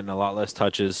 he's getting a lot less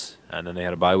touches, and then they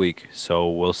had a bye week, so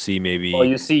we'll see. Maybe. Well,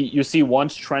 you see,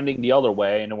 one's trending the other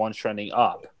way, and one's trending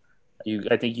up.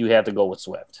 I think you have to go with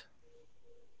Swift.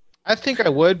 I think I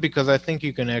would because I think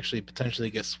you can actually potentially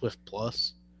get Swift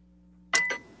plus.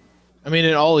 I mean,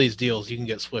 in all these deals, you can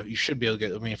get Swift. You should be able to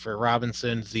get. I mean, for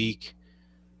Robinson, Zeke,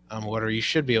 whatever, you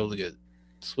should be able to get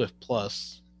Swift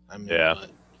plus. I mean,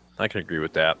 I can agree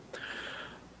with that.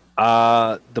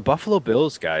 The Buffalo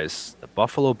Bills, guys. The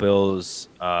Buffalo Bills,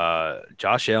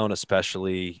 Josh Allen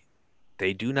especially,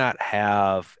 they do not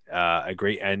have a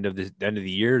great end of the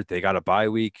year. They got a bye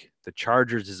week. The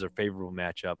Chargers is a favorable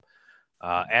matchup.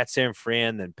 At San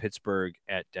Fran, then Pittsburgh,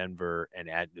 at Denver, and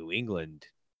at New England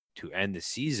to end the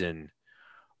season.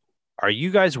 Are you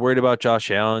guys worried about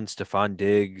Josh Allen, Stephon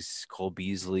Diggs, Cole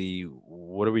Beasley?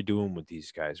 What are we doing with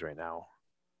these guys right now?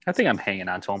 I think I'm hanging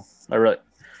on to him. I really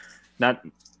not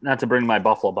to bring my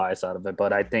Buffalo bias out of it,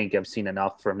 but I think I've seen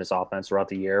enough from this offense throughout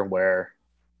the year where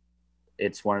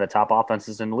it's one of the top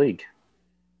offenses in the league,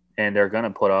 and they're going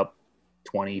to put up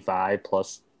 25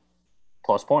 plus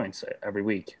points every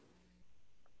week.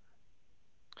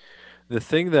 The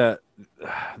thing that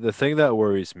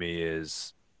worries me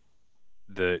is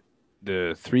the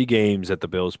 3 games that the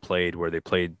Bills played where they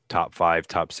played top 5,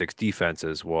 top 6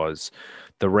 defenses was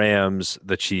the Rams,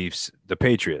 the Chiefs, the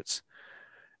Patriots.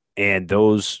 And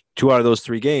those 2 out of those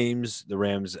 3 games, the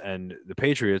Rams and the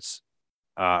Patriots,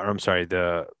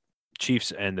 the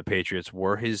Chiefs and the Patriots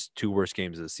were his 2 worst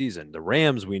games of the season. The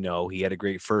Rams, we know he had a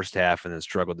great first half and then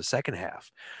struggled the second half.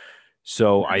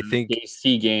 So I think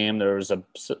KC game, there was a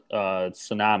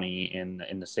tsunami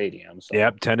in the stadium. So.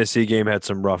 Yep, Tennessee game had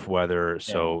some rough weather,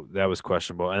 so that was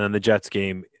questionable. And then the Jets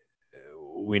game,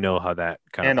 we know how that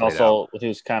kind of. And also, he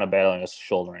was kind of battling a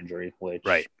shoulder injury, which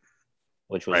was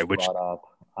brought up.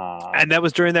 And that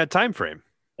was during that time frame.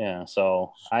 Yeah,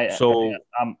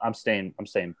 I'm staying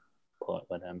put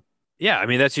with him. Yeah, I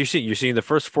mean that's you're seeing the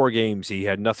first 4 games he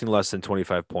had nothing less than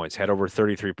 25 points, had over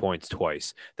 33 points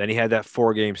twice. Then he had that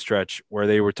 4-game stretch where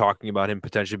they were talking about him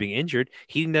potentially being injured.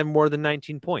 He didn't have more than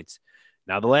 19 points.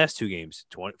 Now the last 2 games,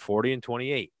 40 and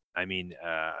 28. I mean,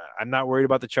 I'm not worried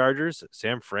about the Chargers.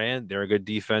 San Fran, they're a good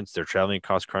defense. They're traveling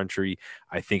across country.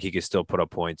 I think he can still put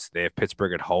up points. They have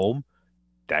Pittsburgh at home.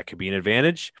 That could be an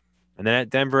advantage. And then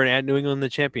at Denver and at New England in the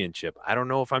championship. I don't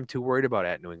know if I'm too worried about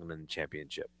at New England in the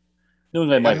championship. I'm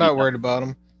not worried about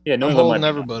him. Yeah, I'm holding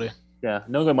everybody. Yeah,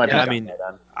 New England might be. I mean,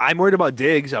 I'm worried about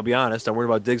Diggs. I'll be honest. I'm worried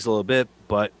about Diggs a little bit,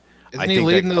 but Isn't he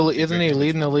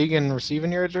leading the league in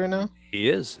receiving yards right now? He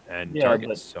is, and Yeah,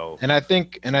 targets. So And I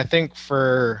think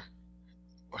for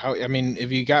how, I mean,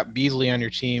 if you got Beasley on your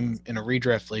team in a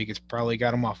redraft league, it's probably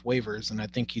got him off waivers, and I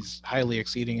think he's highly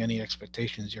exceeding any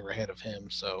expectations you ever had of him.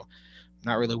 So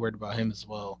not really worried about him as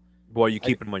well. well, you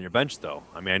keep him on your bench though.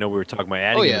 I mean, I know we were talking about Oh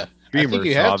adding him yeah, as a streamer, I think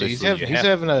you so have to. He's obviously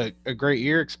having a great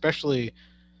year, especially.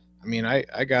 I mean,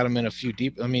 I got him in a few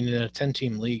deep. I mean, in a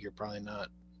 10-team league, you're probably not.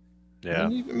 Yeah. I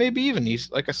mean, maybe even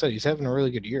he's, like I said, he's having a really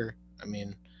good year. I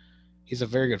mean, he's a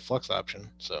very good flex option.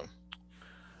 So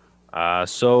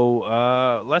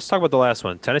let's talk about the last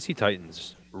one. Tennessee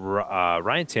Titans.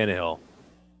 Ryan Tannehill.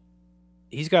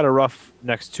 He's got a rough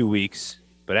next 2 weeks,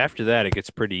 but after that it gets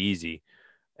pretty easy,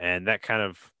 and that kind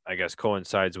of, I guess,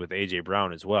 coincides with AJ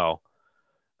Brown as well.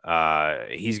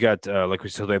 He's got like we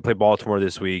said, they play Baltimore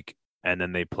this week, and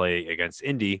then they play against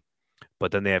Indy,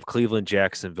 but then they have Cleveland,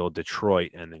 Jacksonville,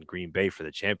 Detroit, and then Green Bay for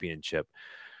the championship.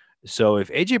 So if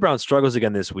AJ Brown struggles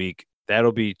again this week,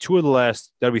 that'll be three of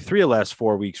the last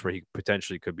 4 weeks where he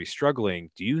potentially could be struggling.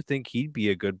 Do you think he'd be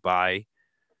a good buy?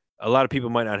 A lot of people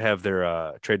might not have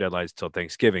their trade deadlines till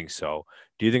Thanksgiving. So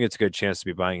do you think it's a good chance to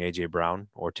be buying AJ Brown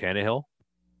or Tannehill?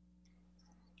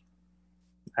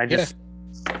 I think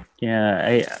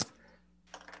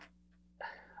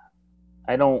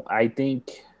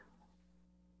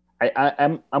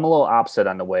I'm a little opposite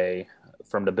on the way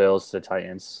from the Bills to the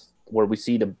Titans, where we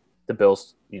see the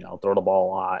Bills, throw the ball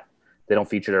a lot. They don't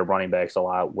feature their running backs a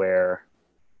lot, where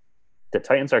the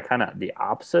Titans are kind of the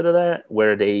opposite of that,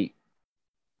 where they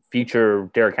feature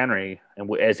Derrick Henry,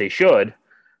 and as they should.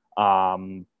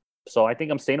 So I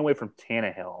think I'm staying away from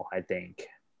Tannehill, I think.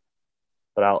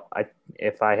 But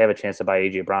if I have a chance to buy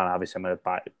AJ Brown, obviously I'm going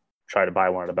to try to buy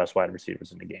one of the best wide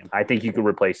receivers in the game. I think you could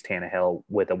replace Tannehill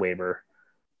with a waiver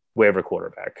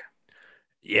quarterback.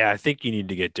 Yeah, I think you need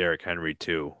to get Derrick Henry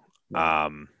too.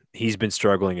 He's been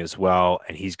struggling as well,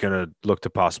 and he's going to look to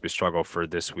possibly struggle for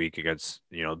this week against,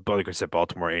 like I said,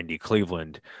 Baltimore, Indy,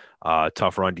 Cleveland,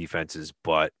 tough run defenses,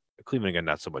 but Cleveland again,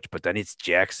 not so much. But then it's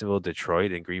Jacksonville,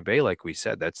 Detroit, and Green Bay, like we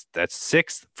said. That's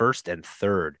sixth, first, and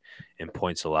third in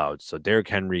points allowed. So Derrick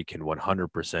Henry can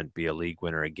 100% be a league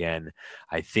winner again.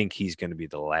 I think he's going to be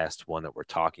the last one that we're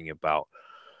talking about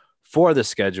for the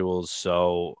schedules.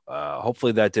 So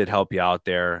hopefully that did help you out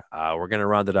there. We're going to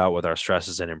round it out with our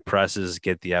stresses and impresses,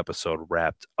 get the episode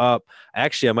wrapped up.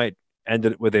 Actually, I might end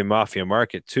it with a Mafia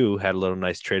Market too. Had a little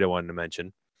nice trade I wanted to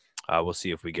mention. We'll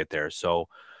see if we get there. So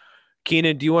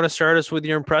Keenan, do you want to start us with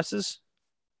your impresses?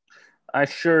 I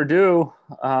sure do.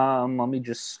 Let me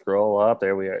just scroll up.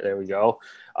 There we are. There we go.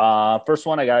 First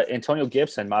one, I got Antonio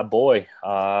Gibson, my boy.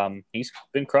 He's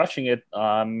been crushing it.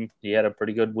 He had a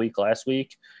pretty good week last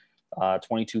week.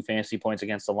 22 fantasy points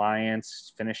against the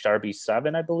Lions. Finished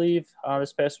RB7, I believe,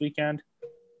 this past weekend.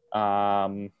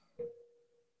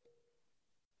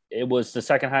 It was the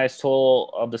second highest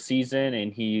total of the season,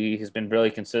 and he has been really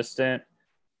consistent.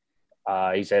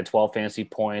 He's had 12 fantasy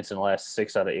points in the last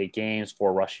 6 out of 8 games,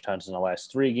 4 rushing touchdowns in the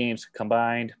last 3 games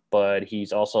combined. But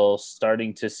he's also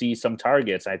starting to see some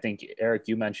targets. I think, Eric,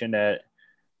 you mentioned that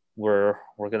we're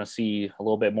going to see a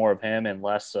little bit more of him and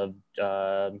less of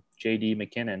J.D.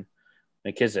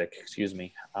 McKissick.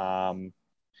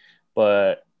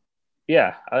 But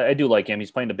yeah, I do like him.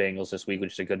 He's playing the Bengals this week,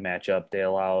 which is a good matchup. They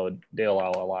allow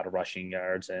a lot of rushing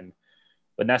yards,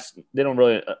 but they don't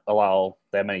really allow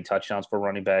that many touchdowns for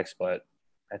running backs. But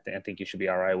I think you should be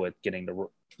all right with getting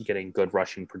good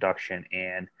rushing production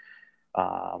and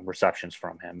receptions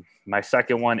from him. My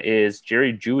second one is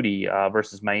Jerry Jeudy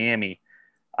versus Miami.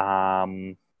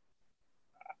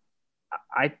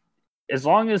 As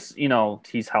long as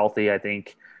he's healthy, I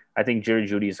think Jerry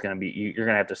Jeudy is going to be. You're going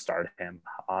to have to start him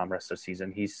rest of the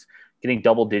season. He's getting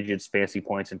double digits fantasy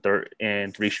points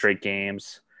in 3 straight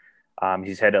games.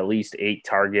 He's had at least 8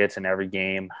 targets in every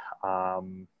game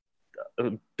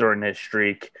during this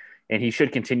streak, and he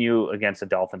should continue against the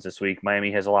Dolphins this week.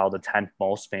 Miami has allowed the 10th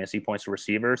most fantasy points to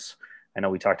receivers. I know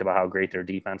we talked about how great their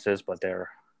defense is, but they're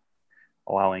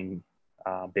allowing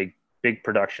big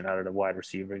production out of the wide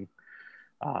receivers.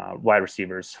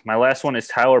 My last one is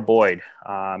Tyler Boyd.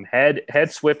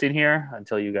 Had Swift in here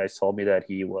until you guys told me that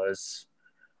he was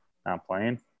not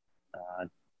playing.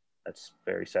 That's a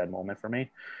very sad moment for me.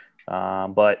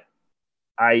 But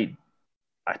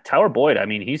Tyler Boyd, I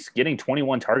mean, he's getting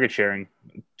 21 target share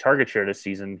this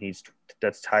season.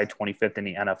 That's tied 25th in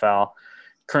the NFL.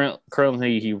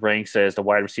 Currently, he ranks as the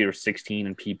wide receiver 16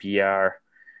 in PPR.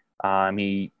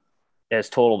 He has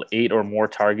totaled 8 or more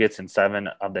targets in 7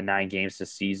 of the 9 games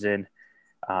this season.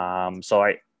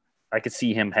 So I could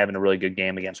see him having a really good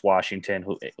game against Washington,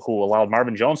 who allowed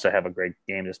Marvin Jones to have a great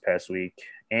game this past week,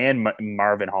 and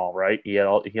Marvin Hall, right? He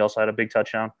also had a big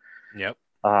touchdown. Yep.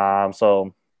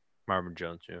 So Marvin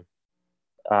Jones, yeah.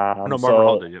 No, Marvin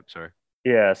Hall did. Yep, sorry.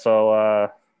 Yeah, so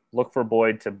look for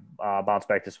Boyd to bounce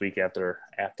back this week after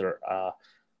a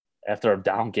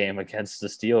down game against the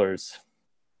Steelers.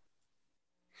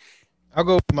 I'll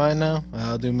go with mine now.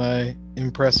 I'll do my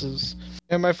impresses.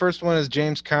 And my first one is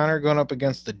James Conner going up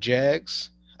against the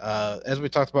Jags. As we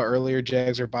talked about earlier,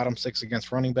 Jags are bottom 6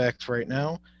 against running backs right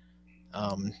now.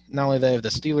 Not only that, if the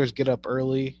Steelers get up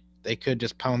early, they could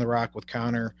just pound the rock with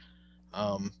Conner.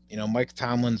 Mike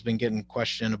Tomlin's been getting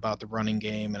questioned about the running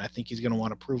game, and I think he's going to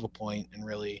want to prove a point and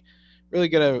really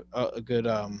get a good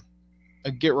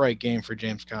get right game for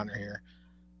James Conner here.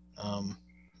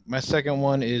 My second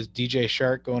one is DJ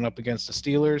Shark going up against the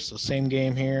Steelers. So same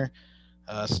game here.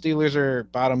 Steelers are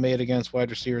bottom 8 against wide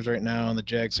receivers right now, and the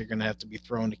Jags are going to have to be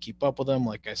thrown to keep up with them.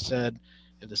 Like I said,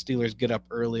 if the Steelers get up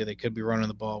early, they could be running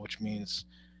the ball, which means,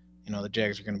 the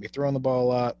Jags are going to be throwing the ball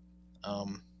a lot.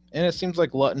 And it seems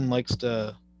like Lutton likes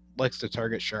to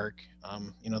target Shark.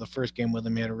 The first game with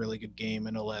him, he had a really good game.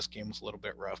 I know last game was a little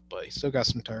bit rough, but he still got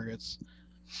some targets.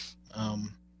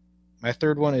 My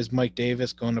third one is Mike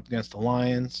Davis going up against the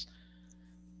Lions.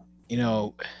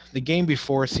 The game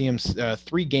before CMC,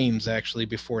 3 games actually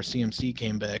before CMC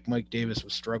came back, Mike Davis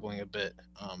was struggling a bit.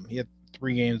 He had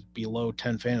 3 games below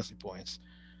 10 fantasy points.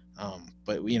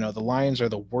 But the Lions are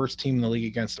the worst team in the league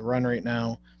against the run right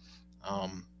now.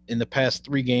 In the past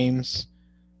 3 games,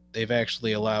 they've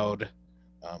actually allowed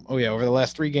over the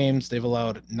last 3 games, they've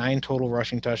allowed 9 total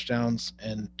rushing touchdowns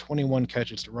and 21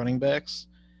 catches to running backs.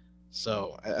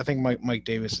 So I think Mike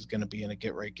Davis is going to be in a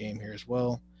get-right game here as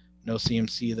well. No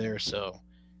CMC there, so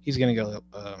he's going to get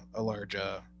a large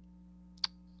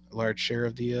share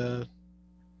of the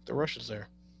rushes there.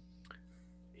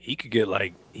 He could be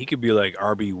like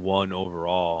RB1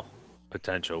 overall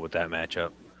potential with that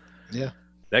matchup. Yeah.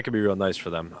 That could be real nice for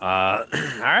them. All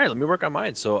right, let me work on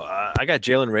mine. So I got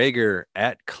Jalen Reagor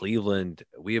at Cleveland.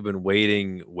 We have been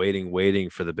waiting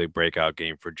for the big breakout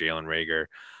game for Jalen Reagor.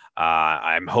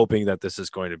 I'm hoping that this is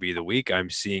going to be the week. I'm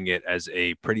seeing it as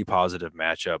a pretty positive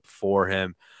matchup for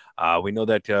him. We know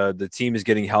that the team is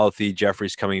getting healthy.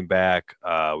 Jeffrey's coming back.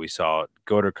 We saw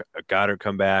Goddard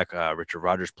come back. Richard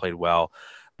Rodgers played well.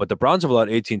 But the Browns have allowed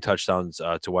 18 touchdowns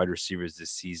to wide receivers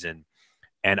this season.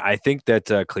 And I think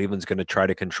that Cleveland's going to try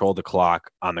to control the clock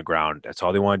on the ground. That's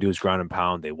all they want to do is ground and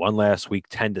pound. They won last week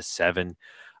 10-7.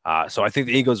 So I think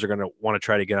the Eagles are going to want to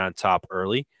try to get on top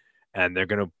early. And they're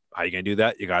going to – how are you going to do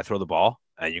that? You got to throw the ball,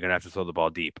 and you're going to have to throw the ball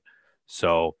deep.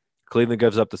 So Cleveland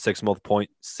gives up the sixth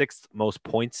most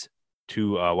points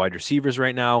to wide receivers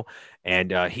right now.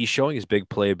 And he's showing his big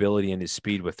playability and his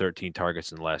speed with 13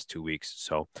 targets in the last 2 weeks.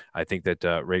 So I think that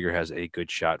Reagor has a good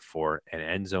shot for an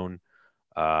end zone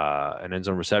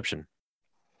reception.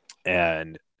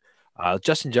 And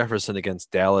Justin Jefferson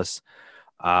against Dallas.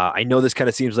 I know this kind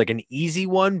of seems like an easy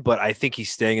one, but I think he's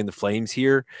staying in the flames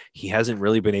here. He hasn't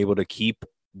really been able to keep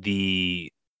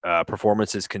the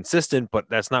performances consistent, but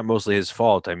that's not mostly his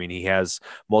fault. I mean, he has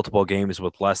multiple games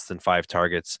with less than 5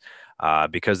 targets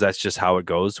because that's just how it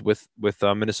goes with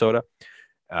Minnesota.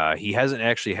 He hasn't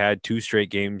actually had 2 straight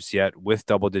games yet with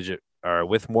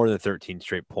with more than 13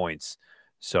 straight points.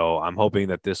 So I'm hoping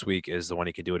that this week is the one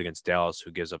he can do it against Dallas,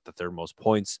 who gives up the 3rd most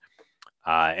points.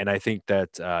 And I think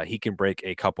that he can break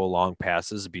a couple long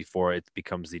passes before it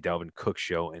becomes the Dalvin Cook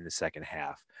show in the second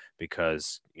half,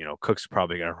 because, Cook's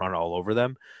probably going to run all over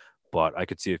them, but I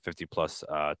could see a 50-plus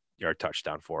yard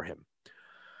touchdown for him.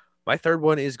 My third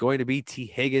one is going to be T.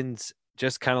 Higgins,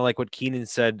 just kind of like what Keenan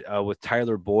said with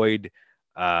Tyler Boyd.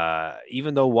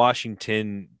 Even though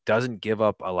Washington doesn't give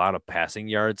up a lot of passing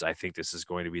yards, I think this is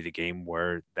going to be the game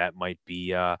where that might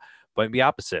be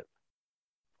opposite.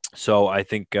 So I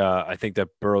think that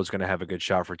Burrow's going to have a good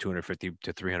shot for 250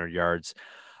 to 300 yards.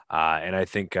 And I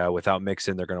think without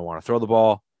Mixon, they're going to want to throw the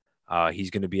ball.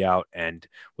 He's going to be out, and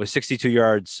with 62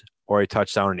 yards or a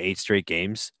touchdown in 8 straight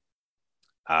games,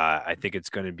 I think it's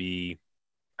going to be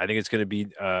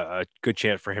a good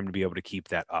chance for him to be able to keep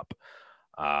that up.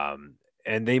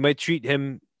 And they might treat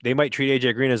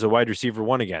AJ Green as a wide receiver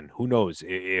 1 again. Who knows?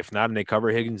 If not, and they cover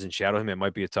Higgins and shadow him, it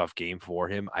might be a tough game for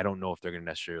him. I don't know if they're going to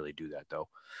necessarily do that, though.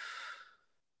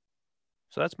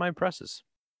 So that's my impresses.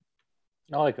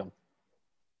 I like them.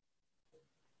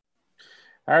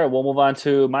 All right, we'll move on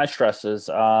to my stresses.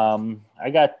 I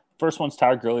got first one's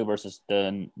Todd Gurley versus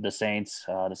the Saints.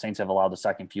 The Saints have allowed the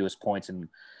 2nd fewest points to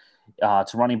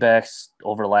running backs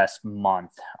over the last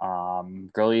month.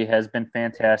 Gurley has been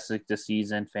fantastic this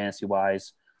season,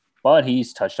 fantasy-wise. but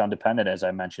he's touchdown dependent, as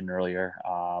I mentioned earlier.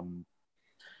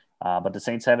 But the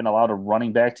Saints haven't allowed a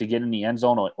running back to get in the end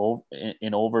zone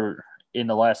in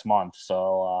the last month,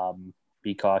 so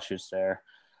be cautious there.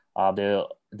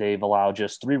 They've allowed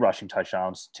just 3 rushing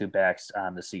touchdowns to backs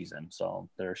on the season, so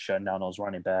they're shutting down those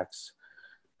running backs.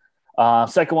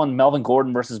 Second one, Melvin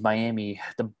Gordon versus Miami.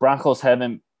 The Broncos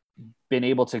haven't been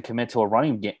able to commit to a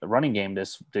running game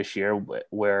this year,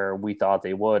 where we thought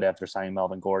they would after signing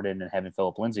Melvin Gordon and having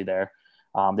Phillip Lindsay there.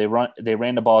 They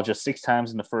ran the ball just 6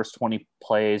 times in the first 20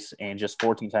 plays and just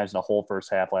 14 times in the whole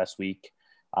first half last week.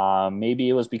 Maybe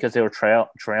it was because they were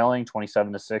trailing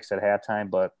 27-6 at halftime,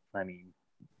 but I mean,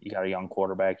 you got a young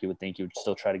quarterback. You would think you would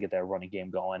still try to get that running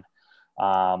game going.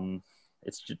 The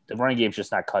running game's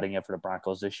just not cutting it for the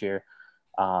Broncos this year.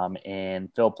 And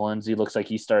Phillip Lindsay looks like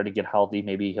he's starting to get healthy.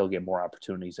 Maybe he'll get more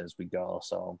opportunities as we go.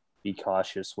 So be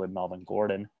cautious with Melvin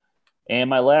Gordon. And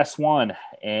my last one,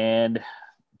 and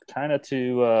kind of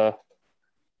to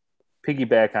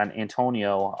piggyback on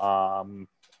Antonio,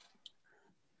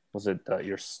 was it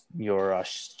your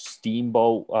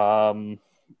Steamboat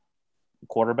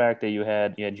quarterback that you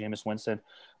had? Yeah, Jameis Winston.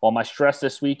 Well, my stress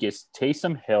this week is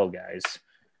Taysom Hill, guys.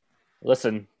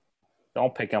 Listen,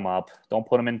 don't pick him up. Don't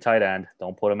put him in tight end.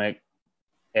 Don't put him in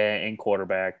the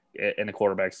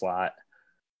quarterback slot.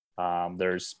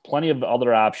 There's plenty of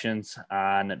other options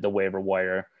on the waiver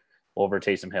wire over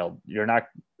Taysom Hill. You're not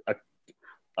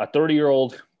a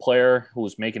 30-year-old player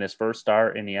who's making his first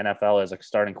start in the NFL as a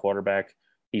starting quarterback.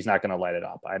 He's not going to light it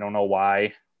up. I don't know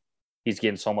why he's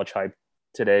getting so much hype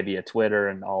today via Twitter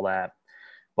and all that,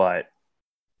 but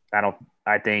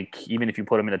I think even if you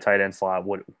put him in a tight end slot,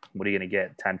 what are you going to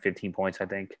get? 10, 15 points, I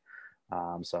think.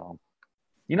 And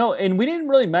we didn't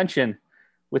really mention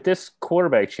with this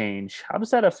quarterback change, how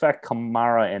does that affect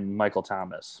Kamara and Michael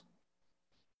Thomas?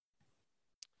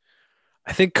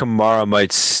 I think Kamara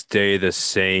might stay the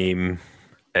same.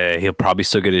 He'll probably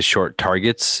still get his short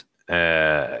targets,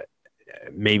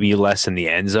 maybe less in the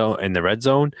end zone, in the red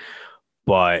zone.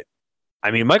 But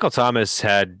I mean, Michael Thomas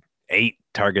had 8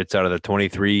 targets out of the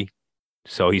 23.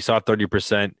 So he saw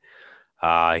 30%.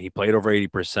 He played over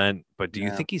 80%. But do you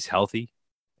think he's healthy?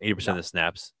 80% of the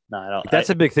snaps? No, I don't.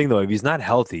 That's a big thing, though. If he's not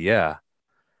healthy, yeah.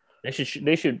 They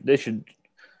should.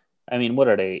 I mean, what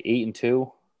are they?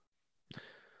 8-2?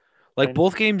 Like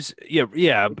both games,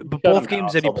 yeah. But both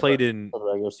games that he played in, the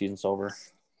regular season's over.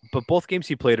 But both games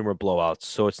he played in were blowouts.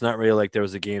 So it's not really like there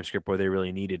was a game script where they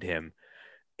really needed him.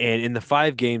 And in the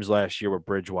 5 games last year where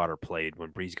Bridgewater played,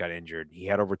 when Breeze got injured, he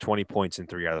had over 20 points in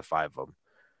 3 out of the 5 of them.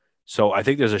 So I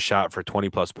think there's a shot for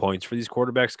 20-plus points for these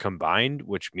quarterbacks combined,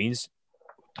 which means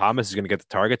Thomas is going to get the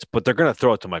targets, but they're going to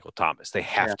throw it to Michael Thomas. They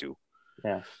have to.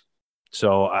 Yeah.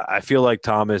 So I feel like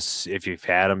Thomas, if you've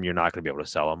had him, you're not going to be able to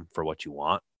sell him for what you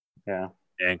want. Yeah.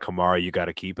 And Kamara, you got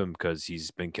to keep him because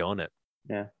he's been killing it.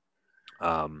 Yeah.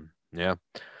 Yeah.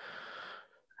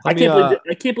 I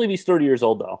can't believe he's 30 years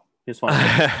old, though. Just want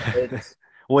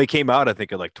well, he came out, I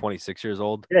think, at like 26 years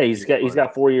old. Yeah, he's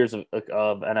got 4 years of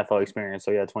NFL experience.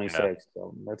 So yeah, 26. Yeah.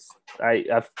 So that's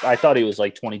I thought he was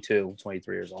like 22,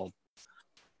 23 years old.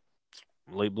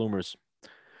 Late bloomers.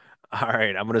 All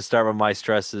right, I'm going to start with my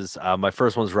stresses. My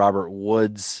first one's Robert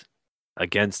Woods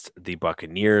against the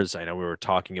Buccaneers. I know we were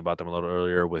talking about them a little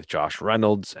earlier with Josh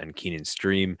Reynolds and Keenan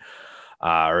Stream,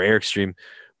 or Eric Stream,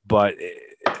 but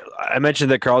I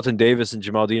mentioned that Carlton Davis and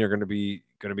Jamal Dean are going to be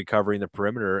covering the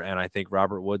perimeter, and I think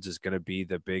Robert Woods is going to be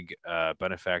the big the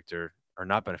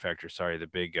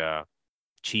big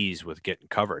cheese with getting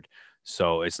covered.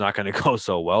 So it's not going to go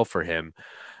so well for him.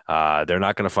 They're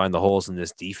not going to find the holes in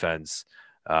this defense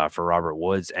for Robert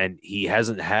Woods, and he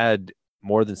hasn't had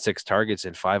more than 6 targets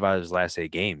in 5 out of his last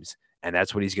 8 games, and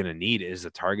that's what he's going to need is the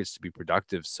targets to be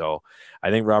productive. So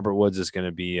I think Robert Woods is going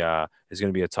to be a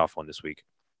tough one this week.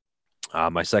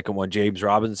 My second one, James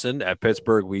Robinson at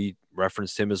Pittsburgh. We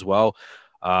referenced him as well,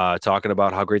 talking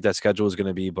about how great that schedule is going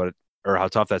to be, or how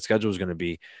tough that schedule is going to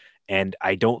be. And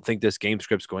I don't think this game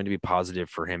script is going to be positive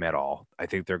for him at all. I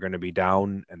think they're going to be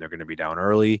down, and they're going to be down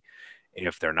early.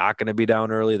 If they're not going to be down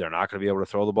early, they're not going to be able to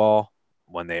throw the ball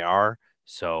when they are.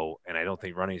 So, and I don't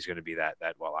think running is going to be that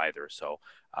well either. So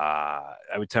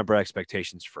I would temper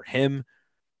expectations for him.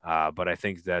 But I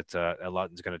think that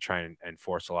Lutton's going to try and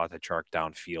force a lot of Chark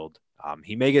downfield.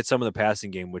 He may get some of the passing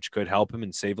game, which could help him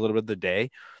and save a little bit of the day.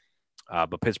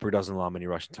 But Pittsburgh doesn't allow many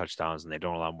rushing touchdowns, and they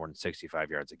don't allow more than 65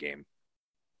 yards a game.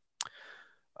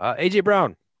 A.J.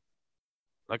 Brown.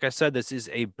 Like I said, this is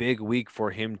a big week for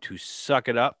him to suck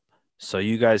it up. So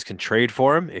you guys can trade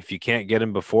for him if you can't get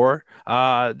him before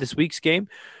this week's game.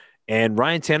 And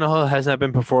Ryan Tannehill has not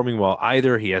been performing well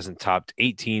either. He hasn't topped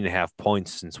 18.5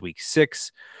 points since week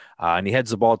 6. And he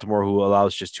heads to Baltimore, who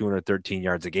allows just 213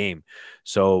 yards a game.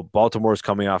 So Baltimore is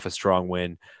coming off a strong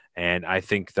win. And I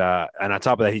think that, and on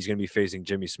top of that, he's going to be facing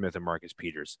Jimmy Smith and Marcus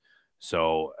Peters.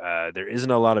 So there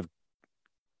isn't a lot of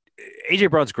A.J.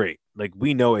 Brown's great. Like,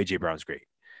 we know A.J. Brown's great.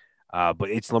 But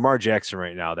it's Lamar Jackson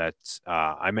right now. That's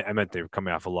I meant they're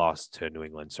coming off a loss to New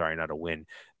England. Sorry, not a win.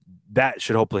 That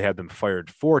should hopefully have them fired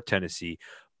for Tennessee.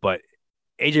 But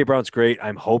A.J. Brown's great.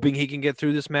 I'm hoping he can get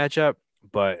through this matchup,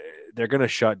 but they're going to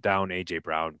shut down A.J.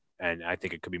 Brown. And I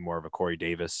think it could be more of a Corey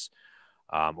Davis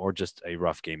or just a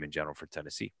rough game in general for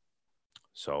Tennessee.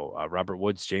 So Robert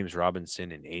Woods, James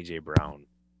Robinson, and A.J. Brown.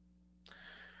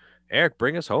 Eric,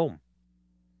 bring us home.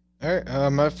 All right,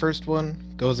 my first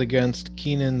one goes against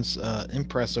Keenan's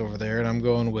impress over there, and I'm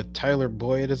going with Tyler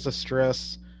Boyd as a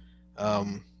stress. I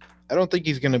don't think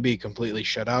he's going to be completely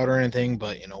shut out or anything,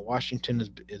 but Washington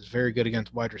is very good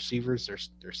against wide receivers.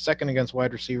 They're second against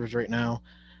wide receivers right now.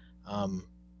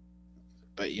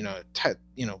 But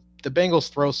the Bengals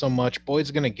throw so much.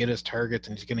 Boyd's going to get his targets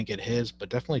and he's going to get his, but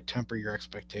definitely temper your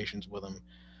expectations with him.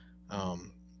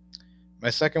 My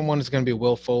second one is going to be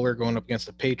Will Fuller going up against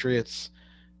the Patriots.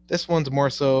 This one's more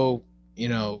so,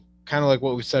 kind of like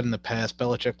what we said in the past.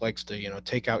 Belichick likes to,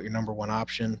 take out your number one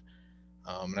option.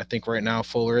 And I think right now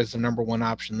Fuller is the number one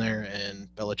option there, and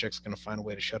Belichick's going to find a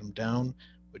way to shut him down,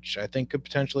 which I think could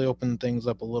potentially open things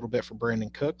up a little bit for Brandon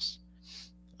Cooks.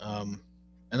 And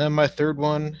then my third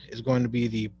one is going to be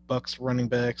the Bucs running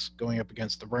backs going up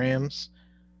against the Rams.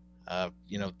 The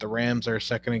Rams are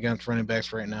second against running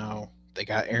backs right now. They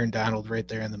got Aaron Donald right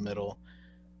there in the middle.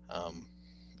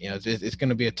 It's going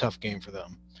to be a tough game for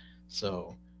them.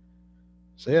 So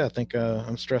yeah, I think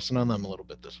I'm stressing on them a little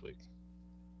bit this week.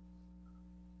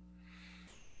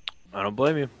 I don't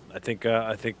blame you. I think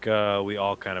we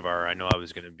all kind of are. I know I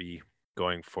was going to be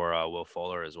going for Will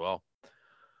Fuller as well.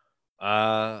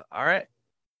 All right.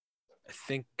 I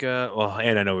think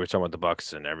and I know we were talking about the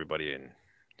Bucs and everybody, and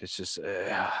it's just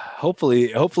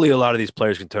hopefully a lot of these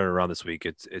players can turn it around this week.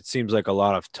 It seems like a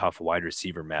lot of tough wide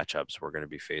receiver matchups we're going to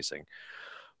be facing.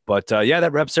 But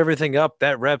that wraps everything up.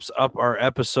 That wraps up our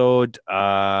episode.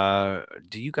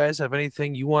 Do you guys have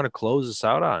anything you want to close us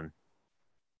out on?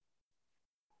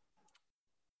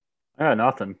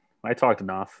 Nothing. I talked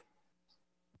enough.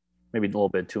 Maybe a little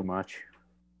bit too much.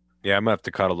 Yeah, I'm gonna have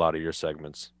to cut a lot of your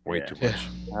segments. Way too much.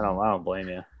 I don't blame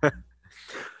you. All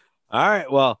right.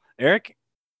 Well, Eric.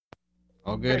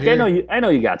 All good. Eric, here. I know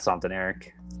you got something,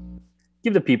 Eric.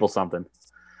 Give the people something.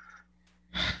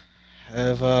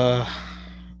 Have a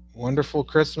wonderful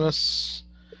Christmas.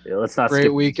 Yeah, let's not great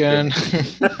skip weekend.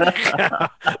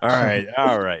 All right.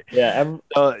 Yeah.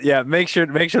 Make sure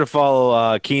to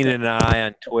follow Keenan and I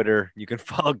on Twitter. You can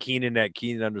follow Keenan at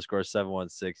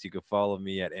Keenan_716. You can follow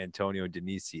me at Antonio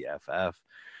Denisi FF.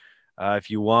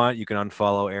 If you want, you can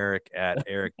unfollow Eric at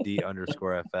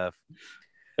EricD_FF.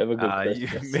 Have a good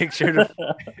Christmas.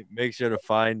 Make sure to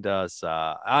find us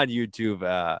on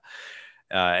YouTube.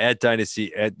 At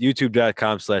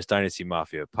youtube.com/Dynasty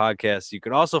Mafia Podcast. You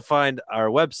can also find our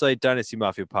website,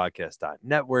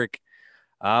 dynastymafiapodcast.network.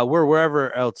 We're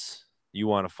wherever else you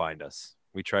want to find us.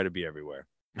 We try to be everywhere.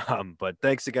 But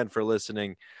thanks again for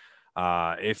listening.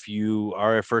 If you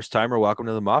are a first timer, welcome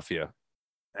to the Mafia.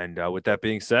 And with that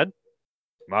being said,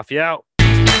 Mafia out.